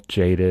cynical,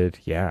 jaded,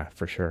 yeah,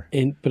 for sure.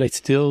 But I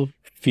still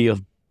feel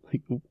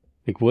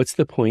like what's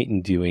the point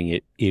in doing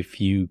it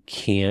if you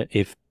can't,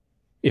 if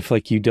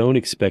like you don't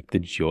expect the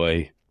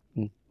joy?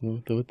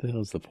 What the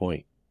hell's the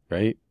point,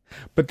 right?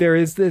 But there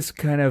is this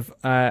kind of,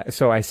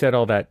 so I said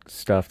all that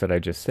stuff that I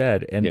just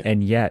said,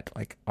 and yet,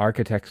 like,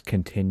 architects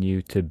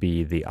continue to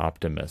be the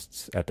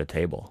optimists at the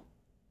table,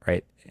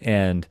 right?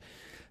 And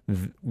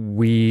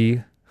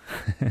we,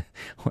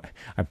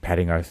 I'm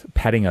patting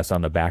us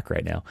on the back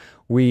right now.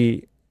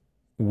 We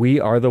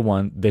are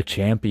the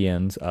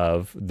champions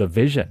of the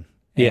vision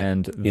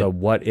and the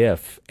what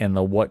if and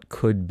the what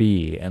could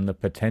be and the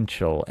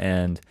potential.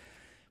 And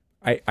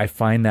I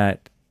find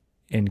that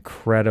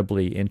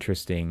incredibly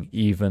interesting,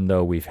 even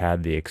though we've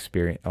had the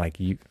experience,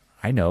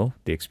 I know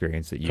the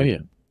experience that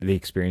the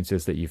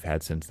experiences that you've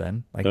had since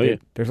then.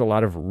 There's a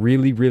lot of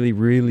really, really,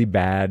 really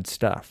bad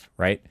stuff,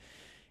 right?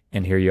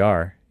 And here you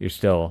are, you're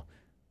still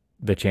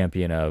the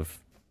champion of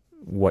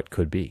what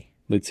could be.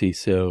 Let's see.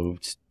 So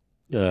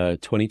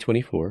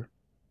 2024,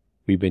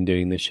 we've been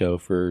doing this show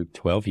for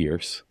 12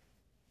 years.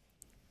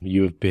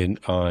 We've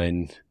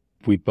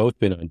both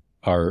been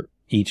on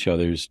each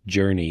other's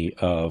journey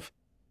of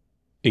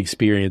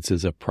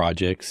experiences of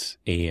projects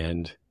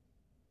and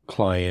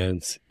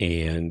clients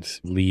and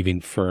leaving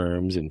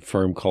firms and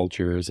firm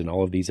cultures and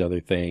all of these other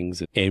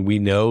things. And we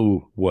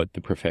know what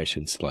the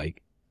profession's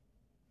like,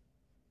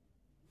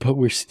 but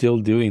we're still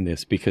doing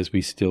this because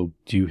we still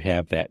do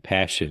have that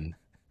passion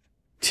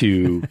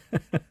to,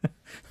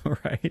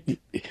 right.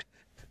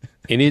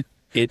 And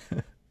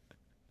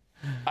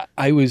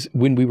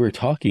when we were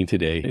talking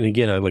today, and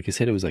again, like I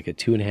said, it was like a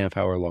 2.5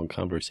 hour long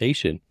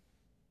conversation.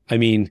 I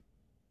mean,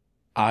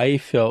 I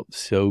felt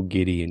so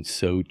giddy and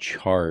so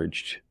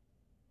charged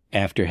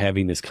after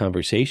having this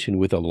conversation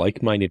with a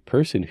like-minded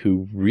person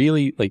who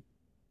really, like,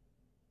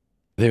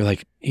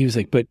 he was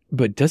like,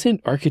 but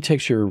doesn't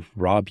architecture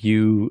rob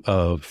you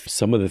of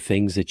some of the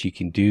things that you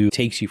can do,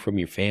 takes you from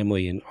your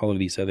family and all of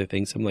these other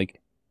things? I'm like,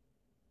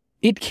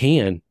 it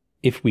can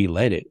if we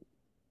let it.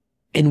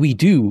 And we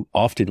do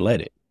often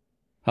let it.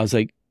 I was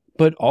like,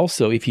 but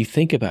also if you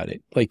think about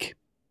it, like,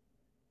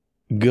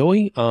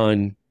 going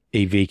on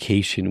a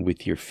vacation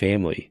with your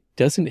family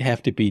doesn't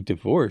have to be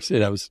divorced.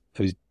 And I was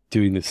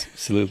doing this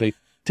silly thing.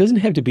 Doesn't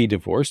have to be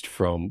divorced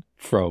from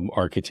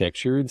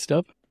architecture and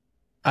stuff.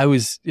 I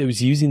was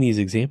using these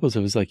examples. I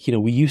was like,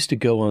 we used to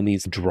go on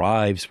these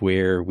drives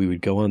where we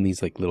would go on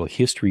these like little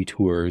history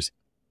tours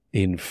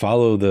and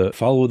follow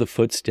the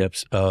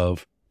footsteps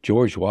of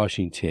George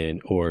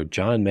Washington or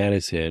John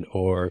Madison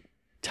or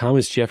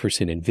Thomas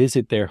Jefferson and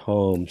visit their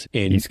homes.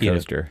 And East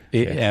Coaster.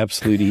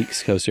 Absolute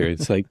East Coaster.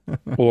 It's like,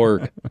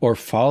 or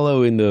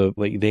follow in the,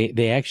 like,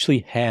 they actually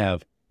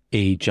have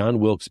a John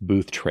Wilkes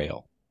Booth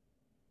trail,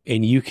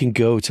 and you can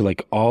go to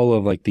like all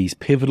of like these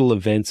pivotal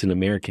events in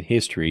American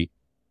history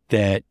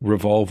that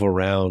revolve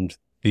around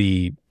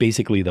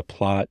basically the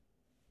plot,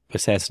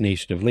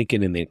 assassination of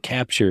Lincoln, and the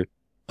capture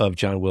of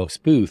John Wilkes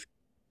Booth.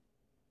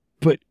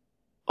 But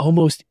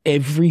almost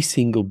every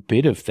single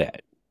bit of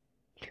that,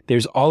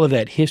 there's all of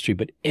that history,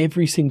 but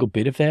every single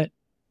bit of that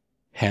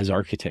has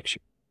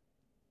architecture.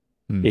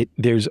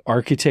 There's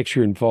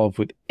architecture involved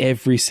with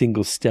every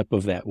single step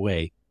of that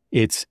way.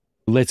 It's,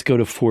 let's go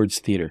to Ford's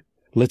Theater.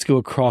 Let's go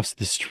across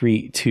the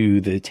street to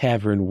the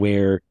tavern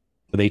where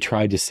they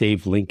tried to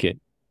save Lincoln.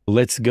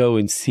 Let's go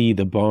and see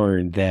the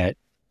barn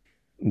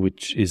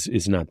which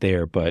is not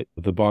there, but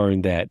the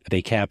barn that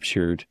they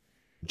captured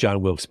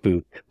John Wilkes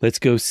Booth. Let's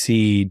go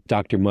see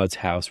Dr. Mudd's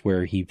house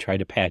where he tried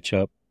to patch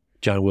up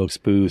John Wilkes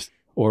Booth,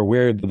 or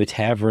where the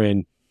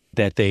tavern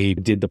that they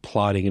did the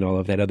plotting and all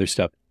of that other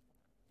stuff.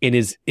 And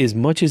as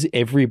much as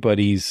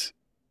everybody's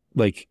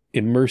like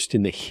immersed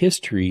in the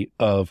history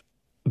of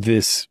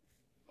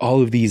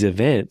all of these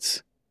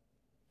events,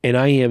 and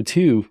I am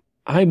too,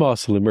 I'm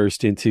also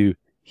immersed into,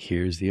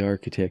 here's the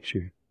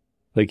architecture.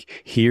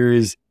 Like,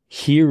 here's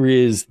here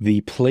is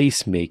the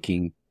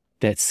placemaking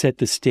that set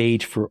the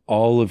stage for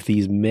all of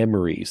these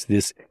memories,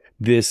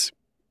 this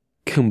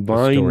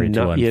combined story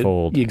to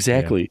unfold.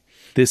 Exactly.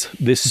 Yeah.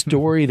 This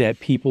story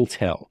that people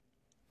tell,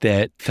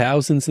 that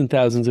thousands and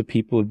thousands of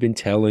people have been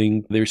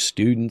telling their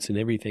students and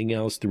everything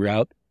else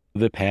throughout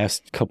the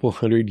past couple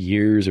 100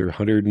 years or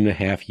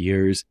 150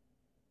 years.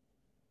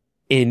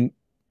 And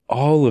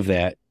all of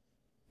that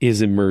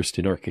is immersed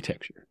in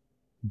architecture.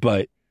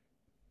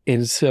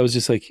 And so I was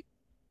just like,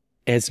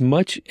 as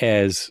much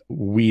as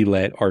we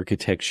let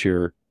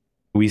architecture,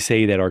 we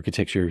say that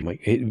architecture, like,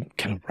 it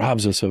kind of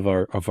robs us of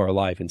our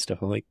life and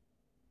stuff. I'm like,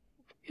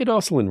 it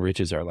also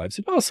enriches our lives.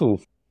 It also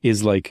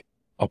is like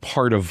a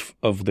part of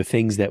the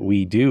things that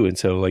we do. And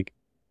so like,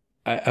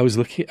 I was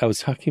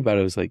talking about it.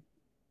 I was like,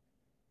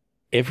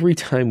 every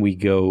time we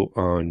go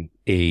on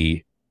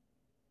a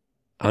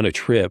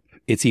trip,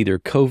 it's either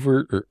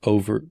covert or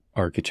overt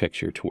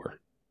architecture tour.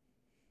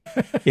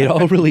 It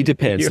all really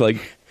depends.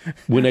 Like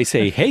when I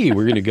say, hey,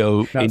 we're going to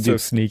go. Not so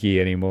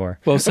sneaky anymore.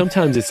 Well,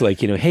 sometimes it's like,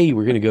 hey,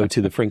 we're going to go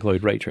to the Frank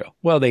Lloyd Wright Trail.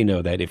 Well, they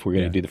know that if we're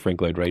going to do the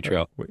Frank Lloyd Wright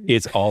Trail,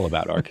 it's all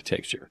about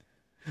architecture.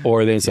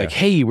 Or then it's like,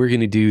 hey, we're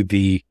going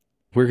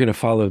to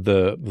follow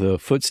the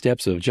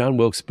footsteps of John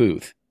Wilkes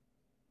Booth.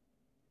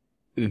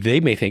 They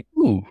may think,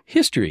 ooh,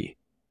 history.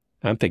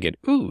 I'm thinking,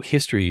 ooh,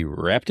 history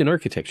wrapped in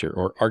architecture,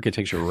 or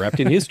architecture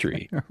wrapped in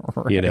history.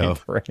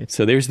 Right.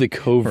 So there's the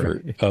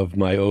covert of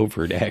my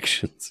overt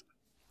actions.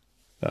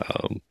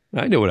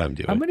 I know what I'm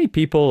doing. How many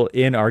people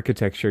in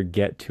architecture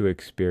get to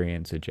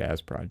experience a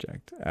jazz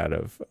project out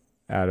of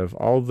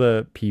all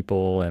the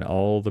people and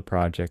all the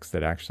projects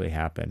that actually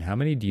happen? How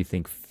many do you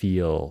think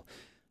feel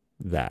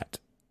that?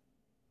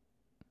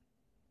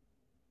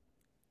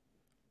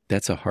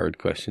 That's a hard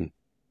question,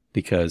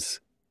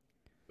 because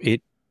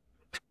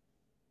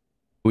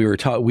we were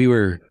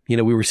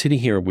sitting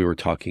here and we were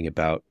talking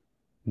about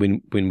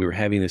when we were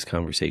having this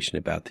conversation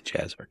about the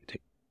jazz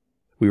architect,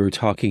 we were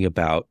talking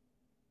about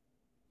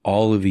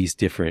all of these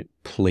different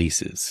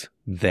places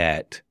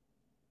that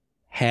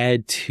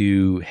had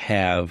to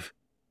have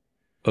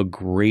a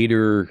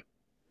greater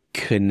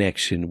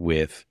connection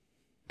with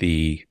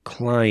the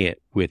client,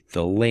 with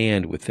the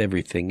land, with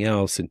everything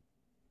else. And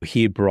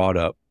he had brought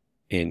up,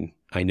 and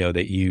I know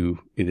that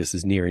this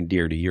is near and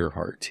dear to your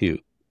heart too,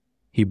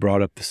 he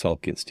brought up the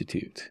Salk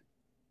Institute,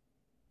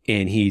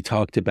 and he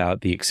talked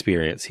about the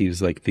experience. He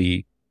was like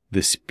the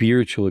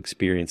spiritual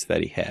experience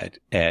that he had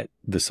at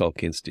the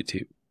Salk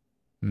Institute.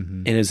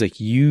 Mm-hmm. And it's like,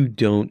 you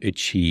don't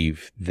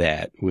achieve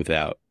that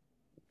without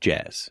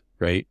jazz,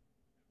 right?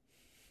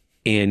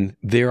 And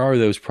there are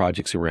those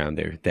projects around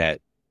there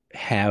that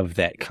have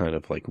that kind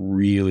of like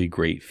really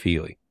great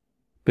feeling.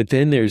 But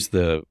then there's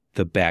the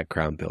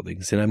background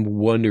buildings. And I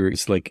wonder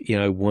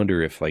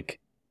if like,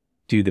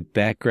 do the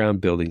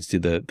background buildings, do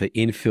the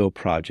infill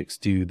projects,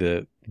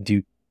 do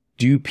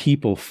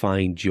people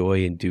find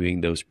joy in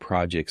doing those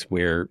projects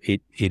where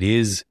it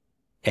is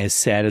as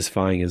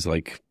satisfying as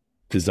like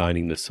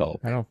designing the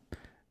Salk?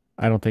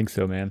 I don't think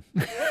so, man.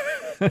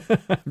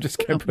 I'm just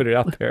going to put it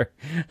out there.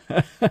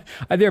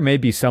 There may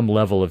be some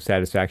level of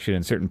satisfaction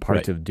in certain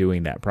parts of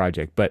doing that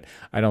project, but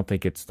I don't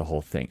think it's the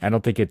whole thing. I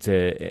don't think it's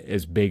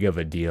as big of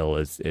a deal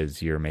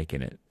as you're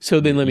making it. So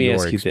then let me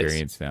ask you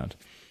this. Sound.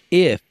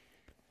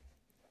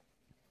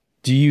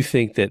 Do you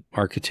think that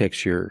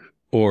architecture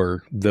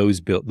or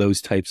those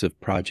types of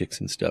projects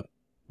and stuff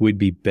would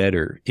be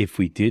better if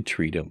we did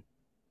treat them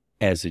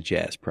as a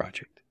jazz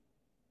project?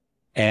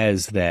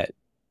 As that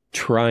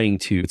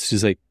it's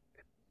just like,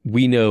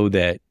 we know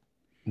that,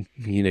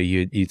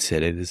 you'd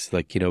said it, it's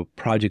like,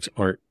 projects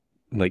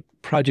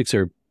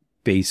are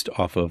based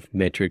off of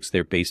metrics.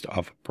 They're based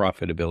off of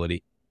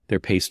profitability. They're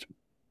based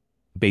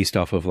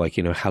off of like,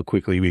 how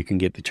quickly we can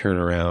get the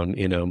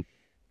turnaround.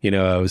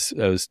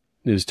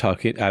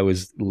 I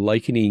was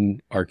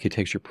likening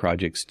architecture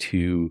projects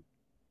to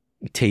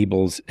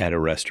tables at a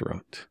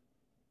restaurant.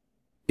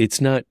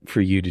 It's not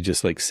for you to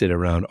just like sit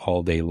around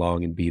all day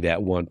long and be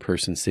that one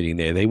person sitting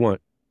there. They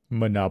want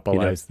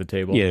monopolize the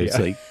table. Yeah, it's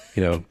like,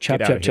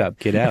 chop, chop, chop,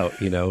 get out.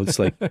 It's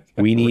like,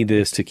 we need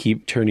this to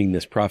keep turning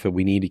this profit.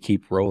 We need to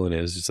keep rolling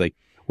it. It's just like,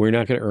 we're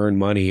not going to earn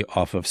money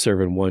off of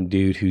serving one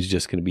dude who's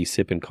just going to be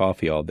sipping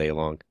coffee all day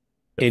long.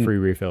 And free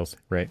refills,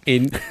 right?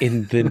 And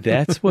then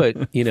that's what,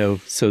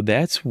 so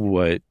that's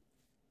what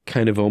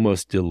kind of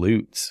almost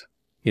dilutes,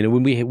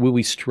 when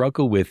we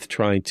struggle with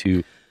trying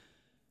to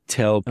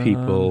tell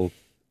people,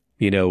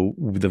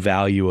 the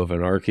value of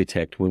an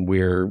architect, when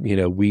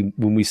when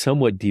we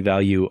somewhat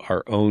devalue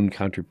our own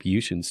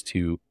contributions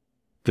to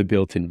the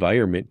built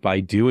environment by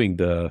doing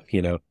the,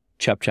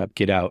 chop, chop,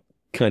 get out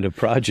kind of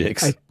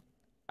projects.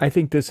 I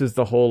think this is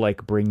the whole,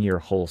 like, bring your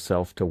whole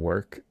self to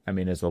work. I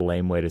mean, is a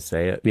lame way to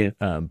say it. Yeah.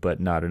 But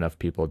not enough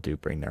people do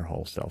bring their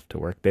whole self to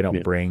work. They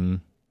don't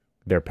bring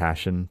their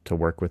passion to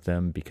work with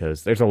them,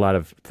 because there's a lot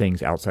of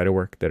things outside of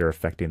work that are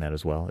affecting that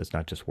as well. It's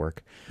not just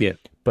work. Yeah.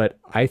 But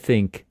I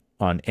think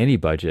on any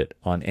budget,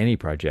 on any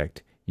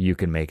project, you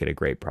can make it a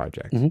great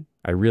project. Mm-hmm.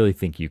 I really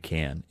think you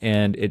can.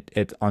 And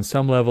it on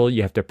some level,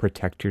 you have to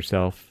protect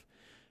yourself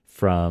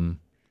from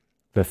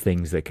the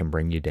things that can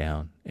bring you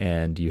down,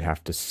 and you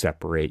have to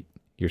separate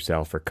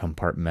yourself or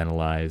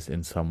compartmentalize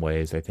in some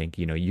ways. I think,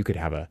 you could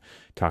have a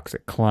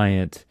toxic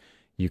client,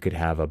 you could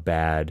have a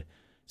bad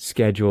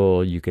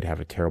schedule, you could have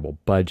a terrible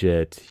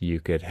budget, you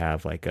could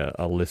have like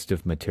a list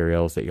of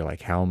materials that you're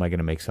like, how am I going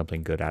to make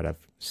something good out of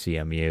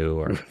CMU?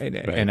 Or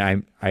and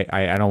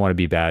I don't want to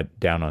be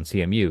down on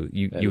CMU.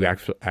 You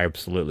actually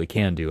absolutely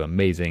can do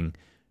amazing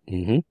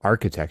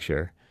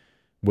architecture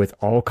with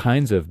all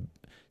kinds of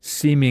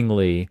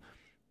seemingly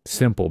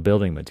simple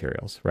building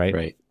materials, right?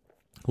 Right.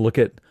 Look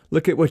at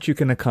what you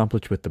can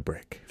accomplish with the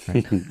brick.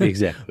 Right?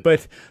 Exactly.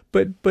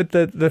 But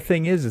the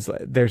thing is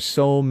there's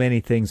so many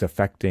things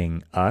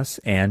affecting us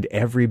and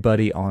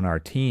everybody on our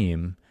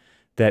team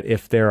that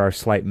if there are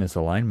slight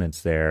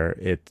misalignments there,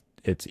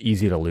 it's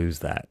easy to lose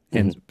that.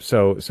 And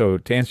so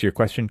to answer your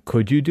question,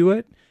 could you do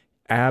it?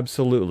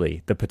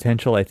 Absolutely. The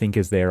potential, I think,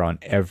 is there on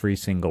every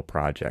single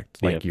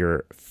project, like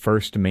your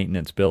first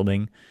maintenance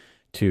building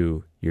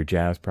to your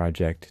jazz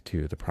project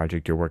to the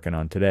project you're working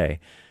on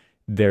today.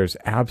 There's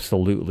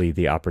absolutely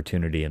the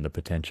opportunity and the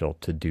potential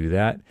to do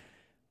that.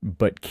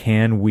 But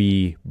can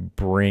we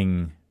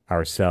bring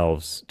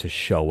ourselves to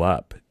show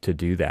up to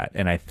do that?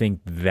 And I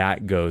think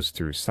that goes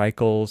through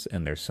cycles,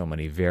 and there's so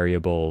many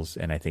variables.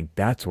 And I think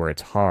that's where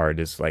it's hard,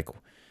 is like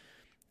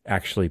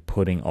actually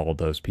putting all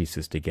those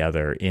pieces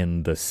together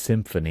in the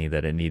symphony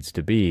that it needs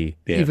to be,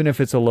 even if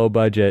it's a low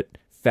budget,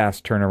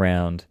 fast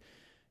turnaround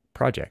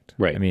project.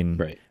 Right. I mean,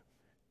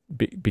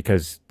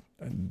 because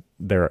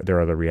there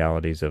are the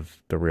realities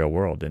of the real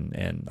world.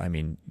 And I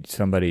mean,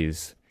 somebody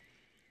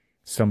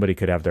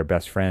could have their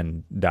best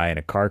friend die in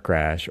a car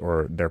crash,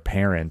 or their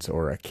parents,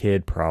 or a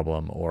kid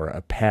problem, or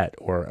a pet,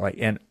 or like,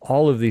 and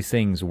all of these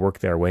things work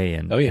their way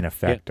in and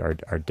affect our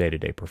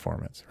day-to-day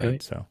performance.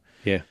 Right. So,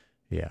 yeah.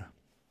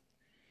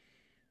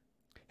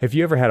 Have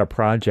you ever had a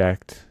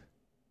project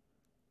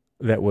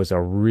that was a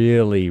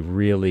really,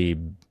 really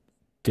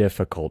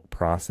difficult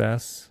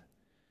process,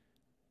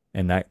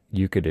 and that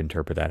you could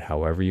interpret that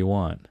however you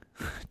want,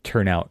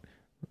 turn out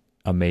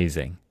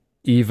amazing,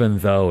 even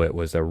though it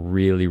was a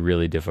really,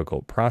 really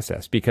difficult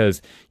process?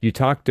 Because you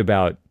talked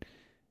about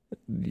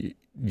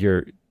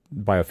your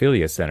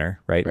biophilia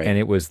center, right? And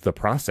it was the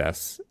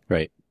process,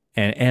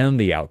 and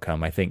the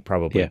outcome, I think,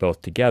 probably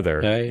both together,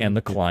 and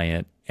the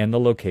client and the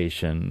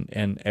location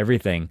and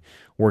everything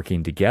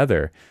working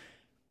together.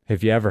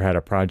 Have you ever had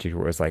a project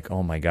where it was like,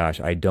 oh my gosh,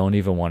 I don't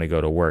even want to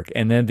go to work,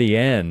 and then at the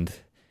end,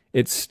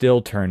 it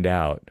still turned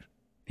out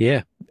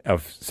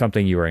of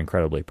something you were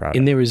incredibly proud of?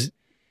 And there was,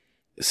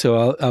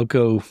 so I'll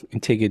go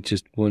and take it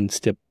just one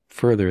step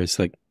further. It's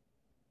like,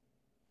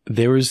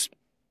 there was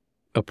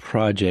a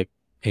project,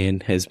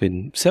 and has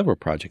been several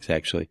projects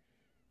actually,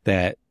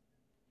 that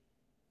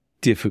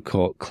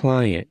difficult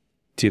client,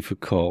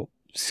 difficult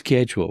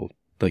schedule,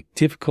 like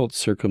difficult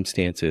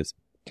circumstances,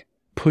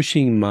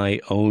 pushing my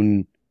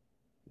own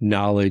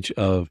knowledge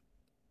of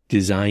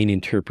design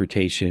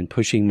interpretation,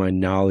 pushing my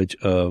knowledge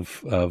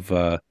of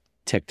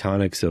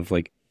tectonics, of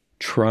like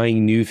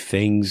trying new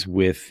things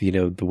with,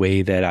 the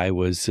way that I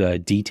was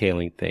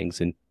detailing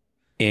things,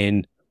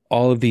 and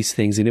all of these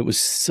things. And it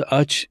was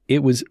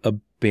a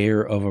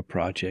bear of a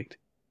project.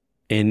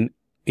 And,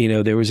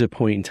 there was a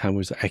point in time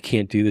where I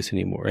can't do this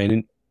anymore.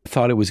 And I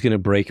thought it was going to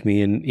break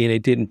me, and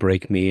it didn't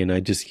break me. And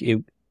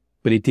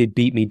but it did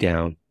beat me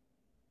down.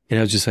 And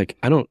I was just like,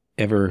 I don't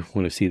ever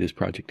want to see this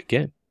project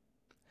again,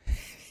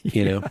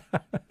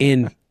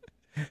 and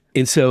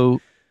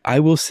so I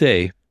will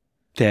say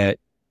that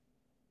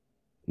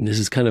this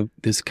is kind of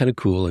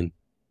cool, and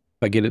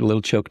I get it a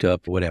little choked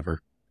up,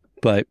 whatever.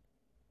 But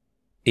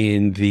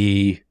in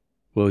the,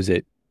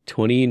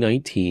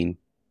 2019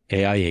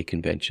 AIA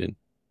convention,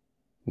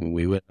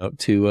 we went out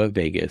to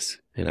Vegas,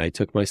 and I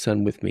took my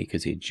son with me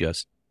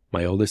because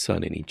my oldest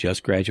son, and he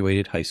just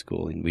graduated high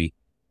school, and we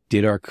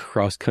did our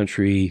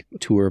cross-country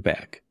tour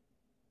back.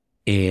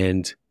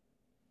 And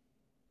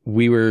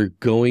we were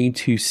going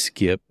to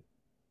skip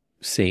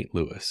St.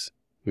 Louis.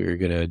 We were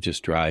going to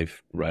just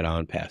drive right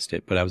on past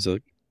it. But I was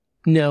like,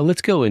 no,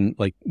 let's go. And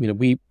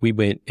we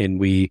went, and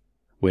we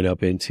went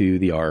up into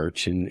the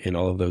Arch and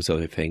all of those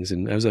other things.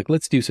 And I was like,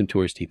 let's do some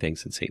touristy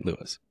things in St.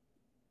 Louis.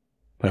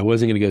 But I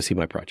wasn't going to go see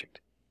my project,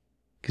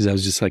 because I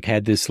was just like,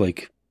 had this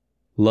like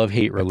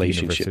love-hate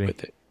relationship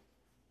with it.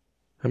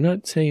 I'm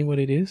not saying what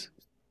it is.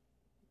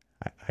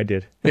 I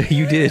did.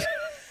 You did.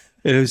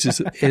 And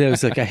it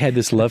was like, I had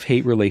this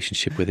love-hate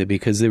relationship with it,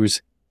 because there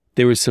was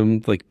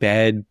some like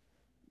bad,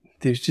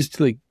 it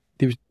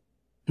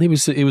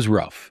was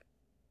rough.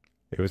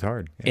 It was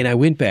hard. Yeah. And I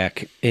went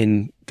back,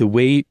 and the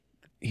way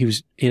he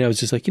was, and I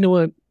was just like, you know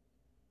what?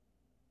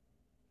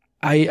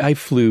 I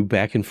flew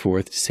back and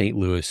forth to St.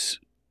 Louis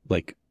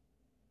like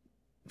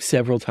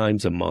several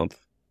times a month,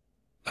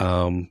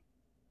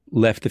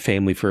 left the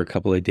family for a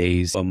couple of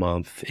days a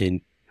month,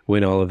 and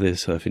went all of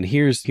this stuff. And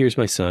here's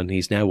my son.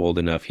 He's now old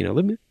enough,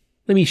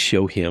 let me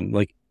show him.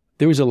 Like,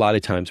 there was a lot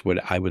of times when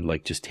I would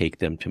like just take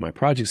them to my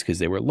projects because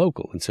they were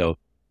local. And so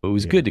it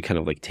was good to kind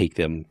of like take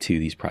them to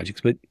these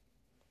projects, but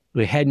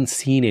I hadn't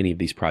seen any of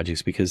these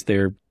projects because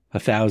they're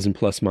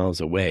 1,000+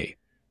 miles away.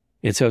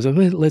 And so I was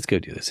like, let's go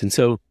do this. And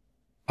so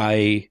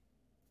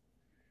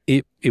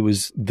it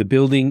was the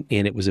building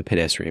and it was a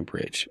pedestrian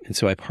bridge. And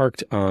so I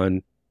parked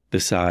on the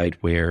side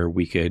where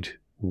we could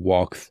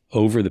walk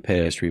over the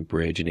pedestrian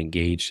bridge and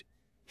engage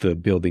the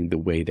building the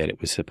way that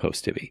it was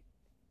supposed to be.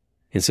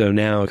 And so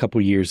now a couple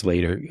years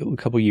later, a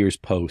couple years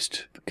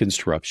post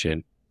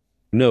construction,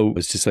 no, it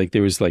was just like,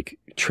 there was like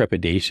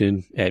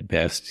trepidation at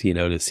best, you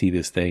know, to see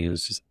this thing. It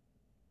was just,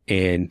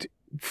 and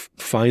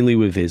finally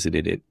we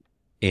visited it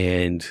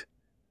and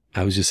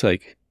I was just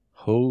like,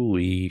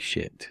 holy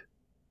shit,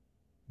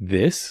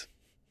 this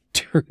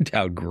turned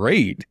out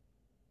great.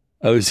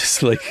 I was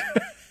just like,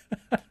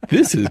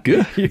 this is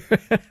good.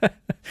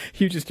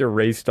 You just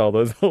erased all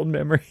those old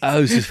memories. I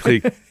was just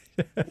like,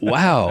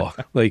 wow,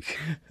 like,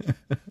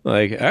 all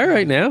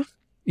right now,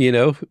 you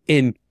know,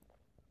 and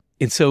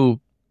so,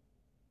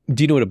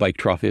 do you know what a bike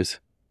trough is?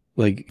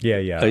 Like,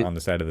 yeah, on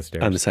the side of the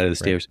stairs. On the side of the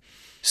stairs.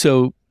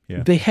 So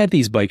they had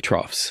these bike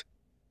troughs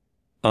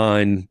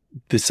on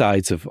the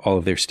sides of all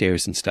of their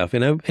stairs and stuff.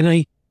 And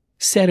I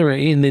sat around,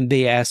 and then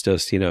they asked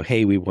us, you know,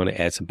 hey, we want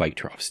to add some bike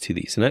troughs to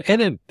these. And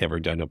I'd never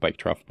done a bike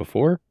trough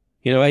before.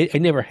 You know, I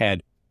never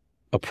had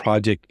a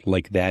project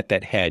like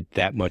that had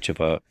that much of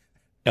a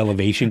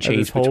elevation change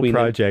this whole between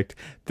project.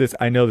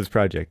 I know this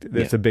project.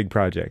 It's a big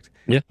project.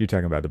 Yeah. You're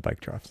talking about the bike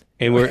troughs.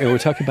 And we're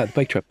talking about the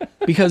bike trough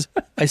because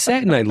I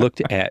sat and I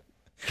looked at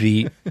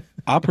the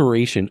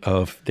operation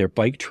of their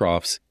bike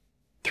troughs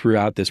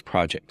throughout this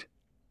project.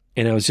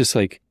 And I was just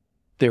like,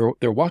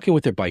 they're walking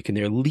with their bike and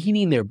they're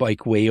leaning their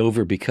bike way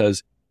over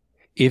because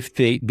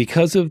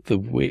because of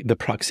the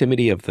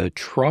proximity of the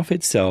trough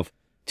itself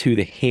to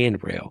the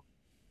handrail,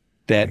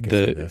 that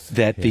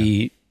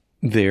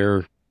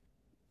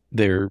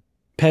their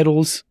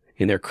pedals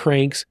and their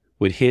cranks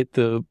would hit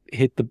the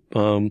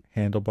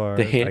handlebars,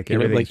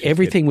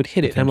 everything would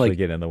hit it. And I'm like,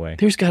 get in the way.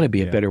 There's got to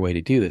be a better way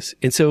to do this.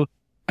 And so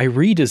I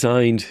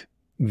redesigned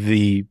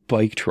the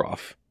bike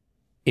trough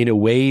in a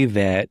way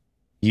that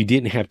you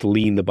didn't have to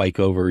lean the bike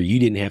over. You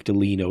didn't have to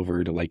lean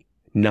over to like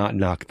not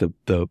knock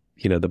the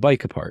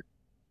bike apart.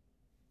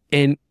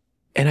 And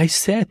I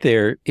sat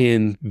there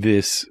in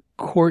this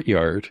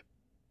courtyard,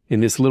 in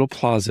this little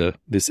plaza,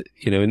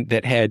 and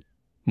that had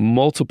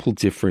multiple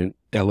different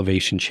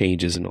elevation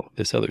changes and all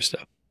this other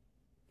stuff,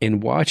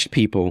 and watched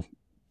people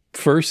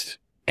first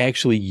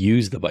actually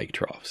use the bike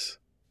troughs.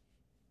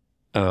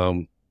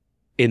 And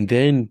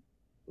then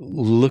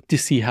look to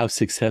see how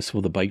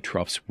successful the bike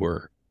troughs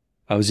were.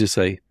 I was just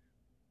like,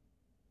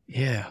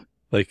 yeah,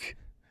 like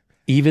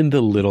even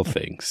the little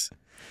things.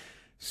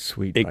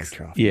 Sweet bike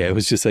trough. Yeah, it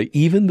was just like,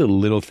 even the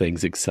little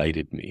things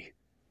excited me.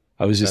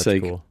 I was just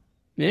like, cool.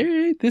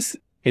 This.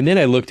 And then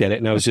I looked at it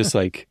and I was just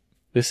like,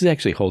 this is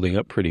actually holding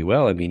up pretty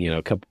well. I mean,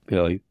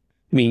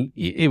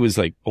 it was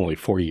like only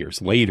 4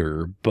 years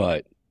later,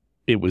 but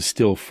it was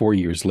still 4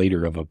 years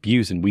later of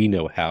abuse. And we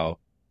know how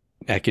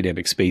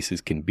academic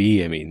spaces can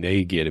be. I mean,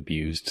 they get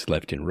abused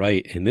left and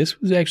right. And this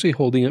was actually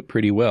holding up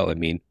pretty well. I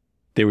mean,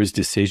 there was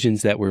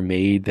decisions that were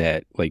made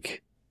that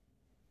like,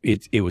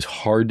 it was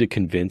hard to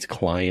convince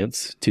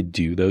clients to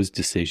do those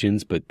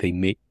decisions, but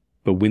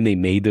when they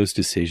made those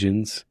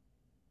decisions,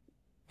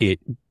 it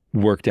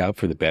worked out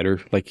for the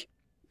better. Like,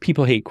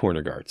 people hate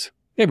corner guards.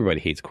 Everybody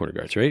hates corner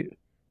guards, right?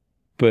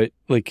 But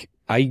like,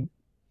 I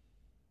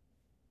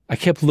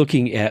kept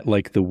looking at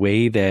like the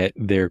way that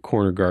their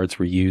corner guards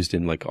were used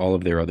in like all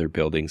of their other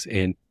buildings,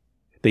 and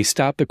they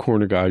stopped the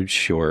corner guards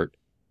short,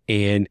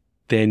 and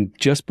then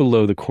just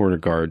below the corner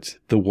guards,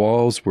 the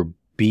walls were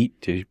beat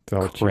to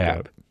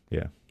crap.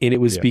 Yeah. And it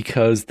was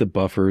because the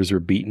buffers were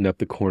beating up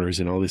the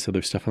corners and all this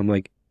other stuff. I'm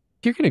like,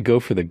 you're going to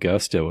go for the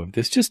gusto of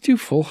this. Just do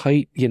full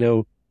height,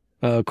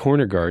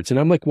 corner guards. And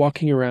I'm like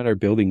walking around our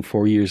building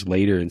 4 years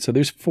later. And so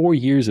there's 4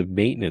 years of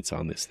maintenance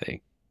on this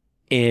thing.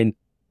 And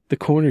the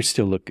corners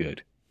still look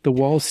good. The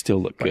walls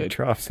still look good. Bike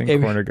troughs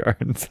and corner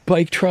guards.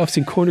 Bike troughs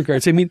and corner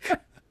guards. I mean,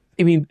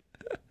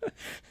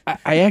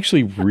 I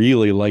actually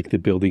really like the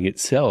building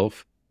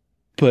itself.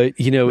 But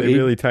they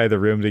really tie the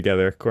room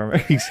together,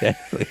 Cormac.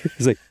 Exactly.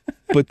 It's like,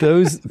 but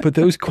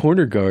those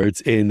corner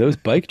guards and those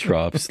bike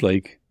troughs,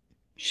 like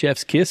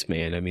chef's kiss,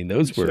 man. I mean,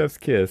 those were chef's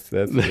kiss.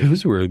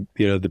 Those were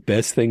the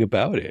best thing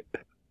about it.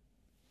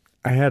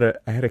 I had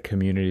a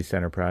community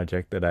center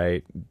project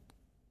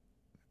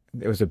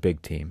it was a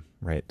big team,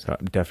 right? So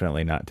I'm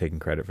definitely not taking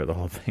credit for the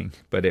whole thing,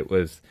 but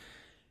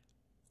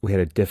we had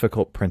a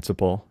difficult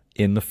principal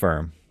in the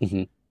firm.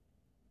 Mm-hmm.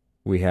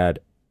 We had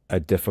a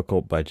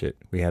difficult budget.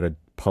 We had a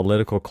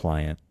political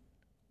client.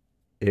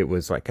 It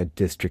was like a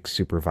district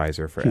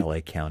supervisor for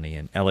LA County,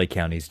 and LA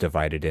County's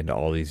divided into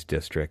all these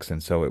districts.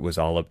 And so it was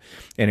and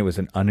it was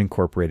an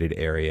unincorporated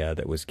area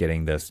that was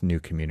getting this new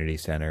community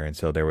center. And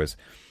so there was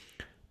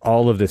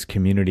all of this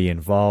community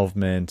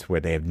involvement where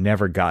they have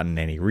never gotten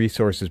any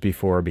resources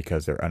before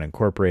because they're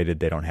unincorporated.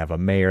 They don't have a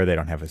mayor. They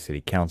don't have a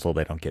city council.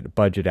 They don't get a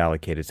budget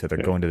allocated. So they're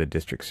going to the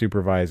district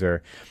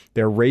supervisor.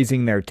 They're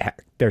raising their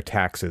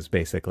taxes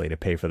basically to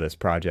pay for this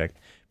project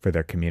for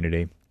their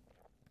community.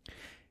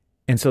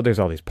 And so there's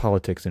all these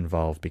politics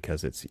involved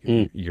because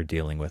you're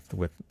dealing with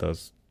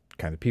those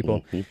kind of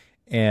people. Mm-hmm.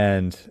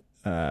 And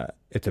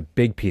it's a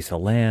big piece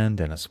of land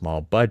and a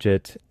small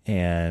budget,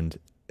 and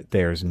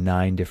there's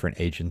 9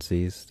 different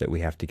agencies that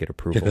we have to get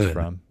approvals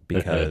from,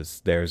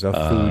 because there's a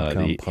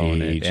food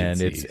component, and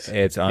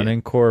it's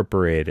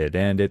unincorporated,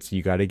 and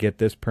you got to get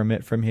this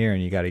permit from here,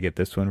 and you got to get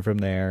this one from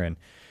there. And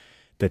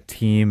the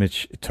team, it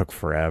took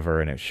forever,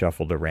 and it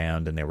shuffled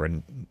around, and there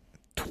were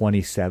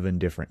 27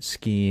 different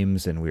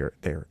schemes, and we were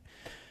there.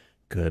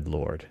 Good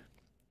Lord.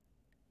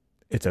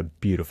 It's a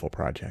beautiful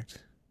project.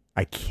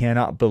 I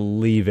cannot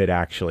believe it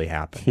actually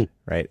happened,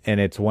 right?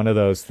 And it's one of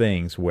those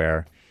things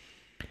where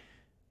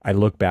I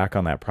look back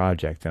on that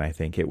project and I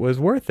think it was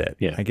worth it.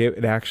 Yeah. Like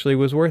it actually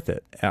was worth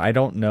it. I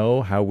don't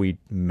know how we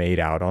made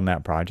out on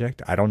that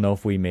project. I don't know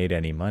if we made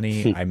any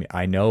money. I mean,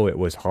 I know it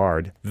was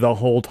hard the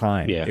whole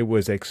time. Yeah. It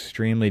was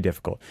extremely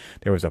difficult.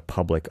 There was a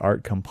public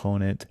art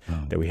component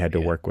that we had to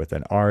work with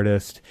an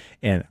artist.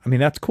 And I mean,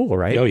 that's cool,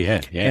 right? Oh,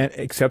 yeah. Yeah. And,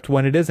 except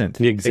when it isn't.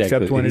 Exactly.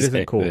 Except when it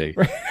isn't cool.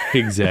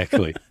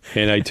 Exactly.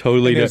 And I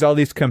totally and there's all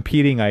these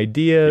competing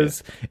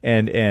ideas,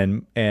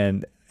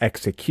 and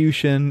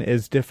execution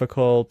is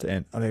difficult,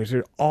 and there's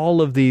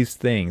all of these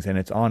things, and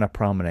it's on a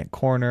prominent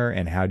corner,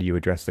 and how do you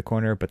address the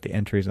corner, but the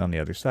entry is on the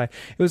other side.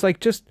 It was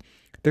like, just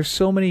there's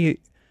so many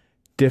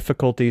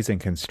difficulties and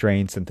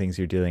constraints and things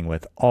you're dealing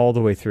with all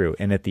the way through,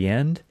 and at the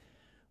end,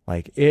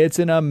 like, it's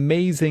an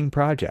amazing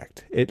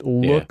project. It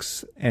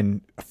looks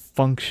and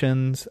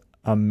functions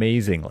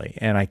amazingly,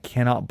 and I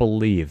cannot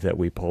believe that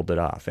we pulled it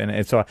off.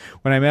 And so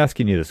when I'm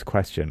asking you this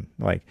question,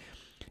 like,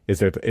 is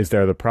there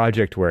the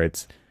project where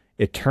it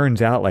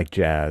turns out like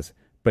jazz,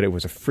 but it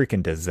was a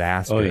freaking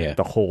disaster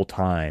the whole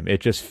time? It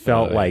just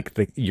felt like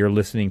you're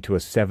listening to a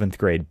 7th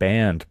grade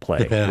band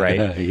play,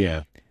 right?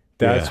 Yeah.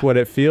 That's what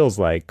it feels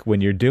like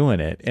when you're doing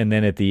it. And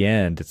then at the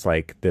end, it's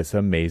like this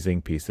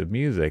amazing piece of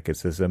music.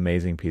 It's this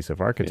amazing piece of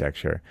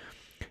architecture.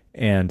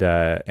 And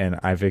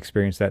I've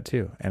experienced that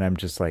too. And I'm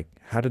just like,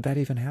 how did that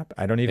even happen?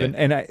 I don't even,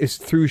 it's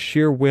through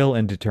sheer will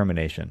and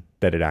determination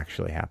that it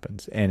actually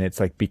happens. And it's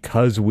like,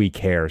 because we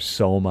care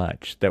so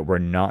much that we're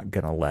not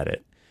going to let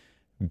it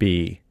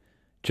be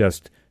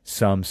just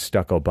some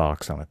stucco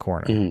box on a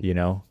corner, you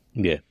know?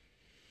 Yeah.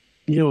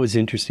 You know, what's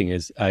interesting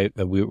is I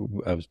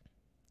was,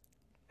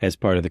 as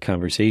part of the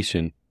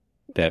conversation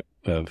that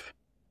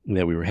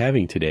we were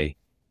having today,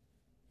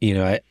 you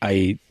know,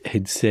 I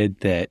had said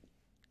that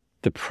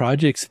the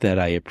projects that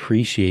I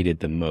appreciated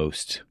the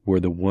most were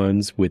the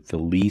ones with the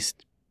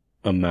least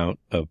amount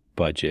of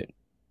budget,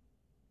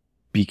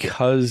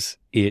 because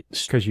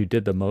you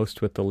did the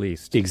most with the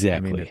least.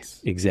 Exactly. I mean,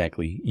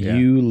 exactly. Yeah.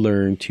 You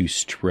learn to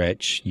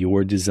stretch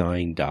your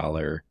design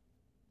dollar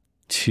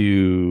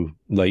to,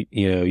 like,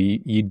 you know,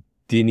 you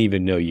didn't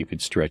even know you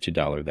could stretch a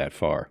dollar that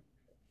far.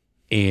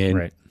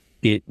 And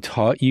it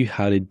taught you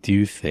how to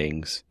do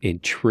things in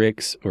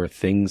tricks or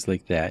things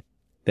like that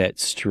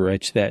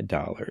stretch that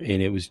dollar.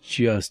 And it was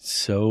just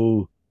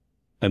so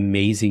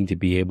amazing to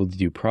be able to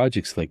do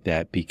projects like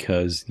that,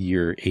 because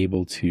you're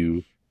able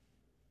to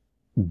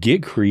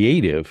get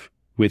creative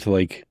with,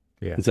 like,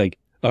 it's like,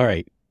 all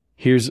right,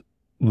 here's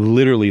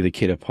literally the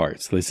kit of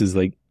parts. This is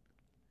like,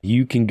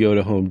 you can go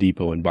to Home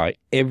Depot and buy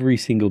every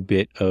single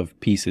bit of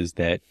pieces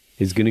that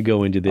is going to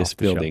go into this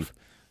building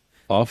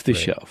off the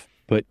shelf.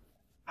 But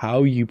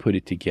how you put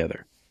it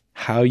together,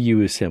 how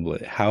you assemble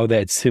it, how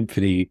that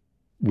symphony,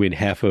 when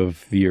half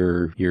of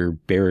your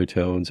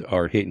baritones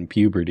are hitting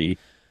puberty.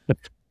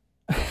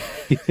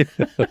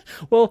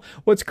 Well,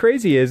 what's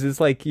crazy is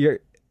like,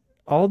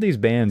 all these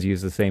bands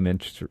use the same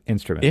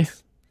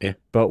instruments,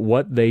 but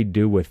what they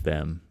do with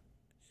them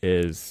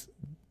is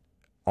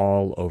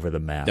all over the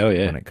map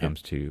when it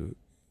comes to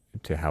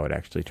how it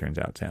actually turns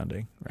out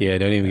sounding. Right? Yeah,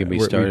 don't even get me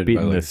started. We've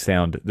beaten this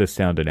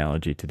sound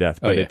analogy to death,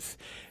 but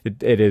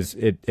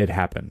it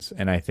happens,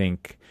 and I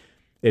think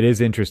it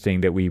is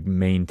interesting that we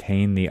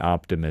maintain the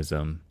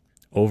optimism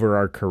over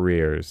our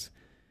careers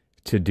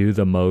to do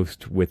the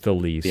most with the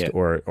least,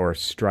 or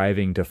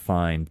striving to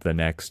find the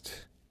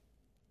next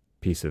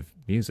piece of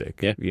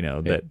music, you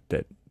know,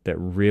 that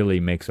really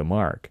makes a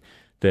mark,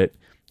 that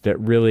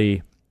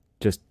really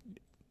just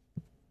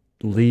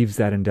leaves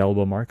that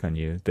indelible mark on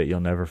you that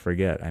you'll never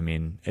forget. I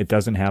mean, it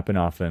doesn't happen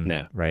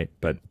often, right?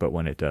 But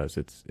when it does,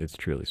 it's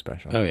truly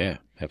special. Oh yeah,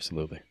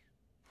 absolutely.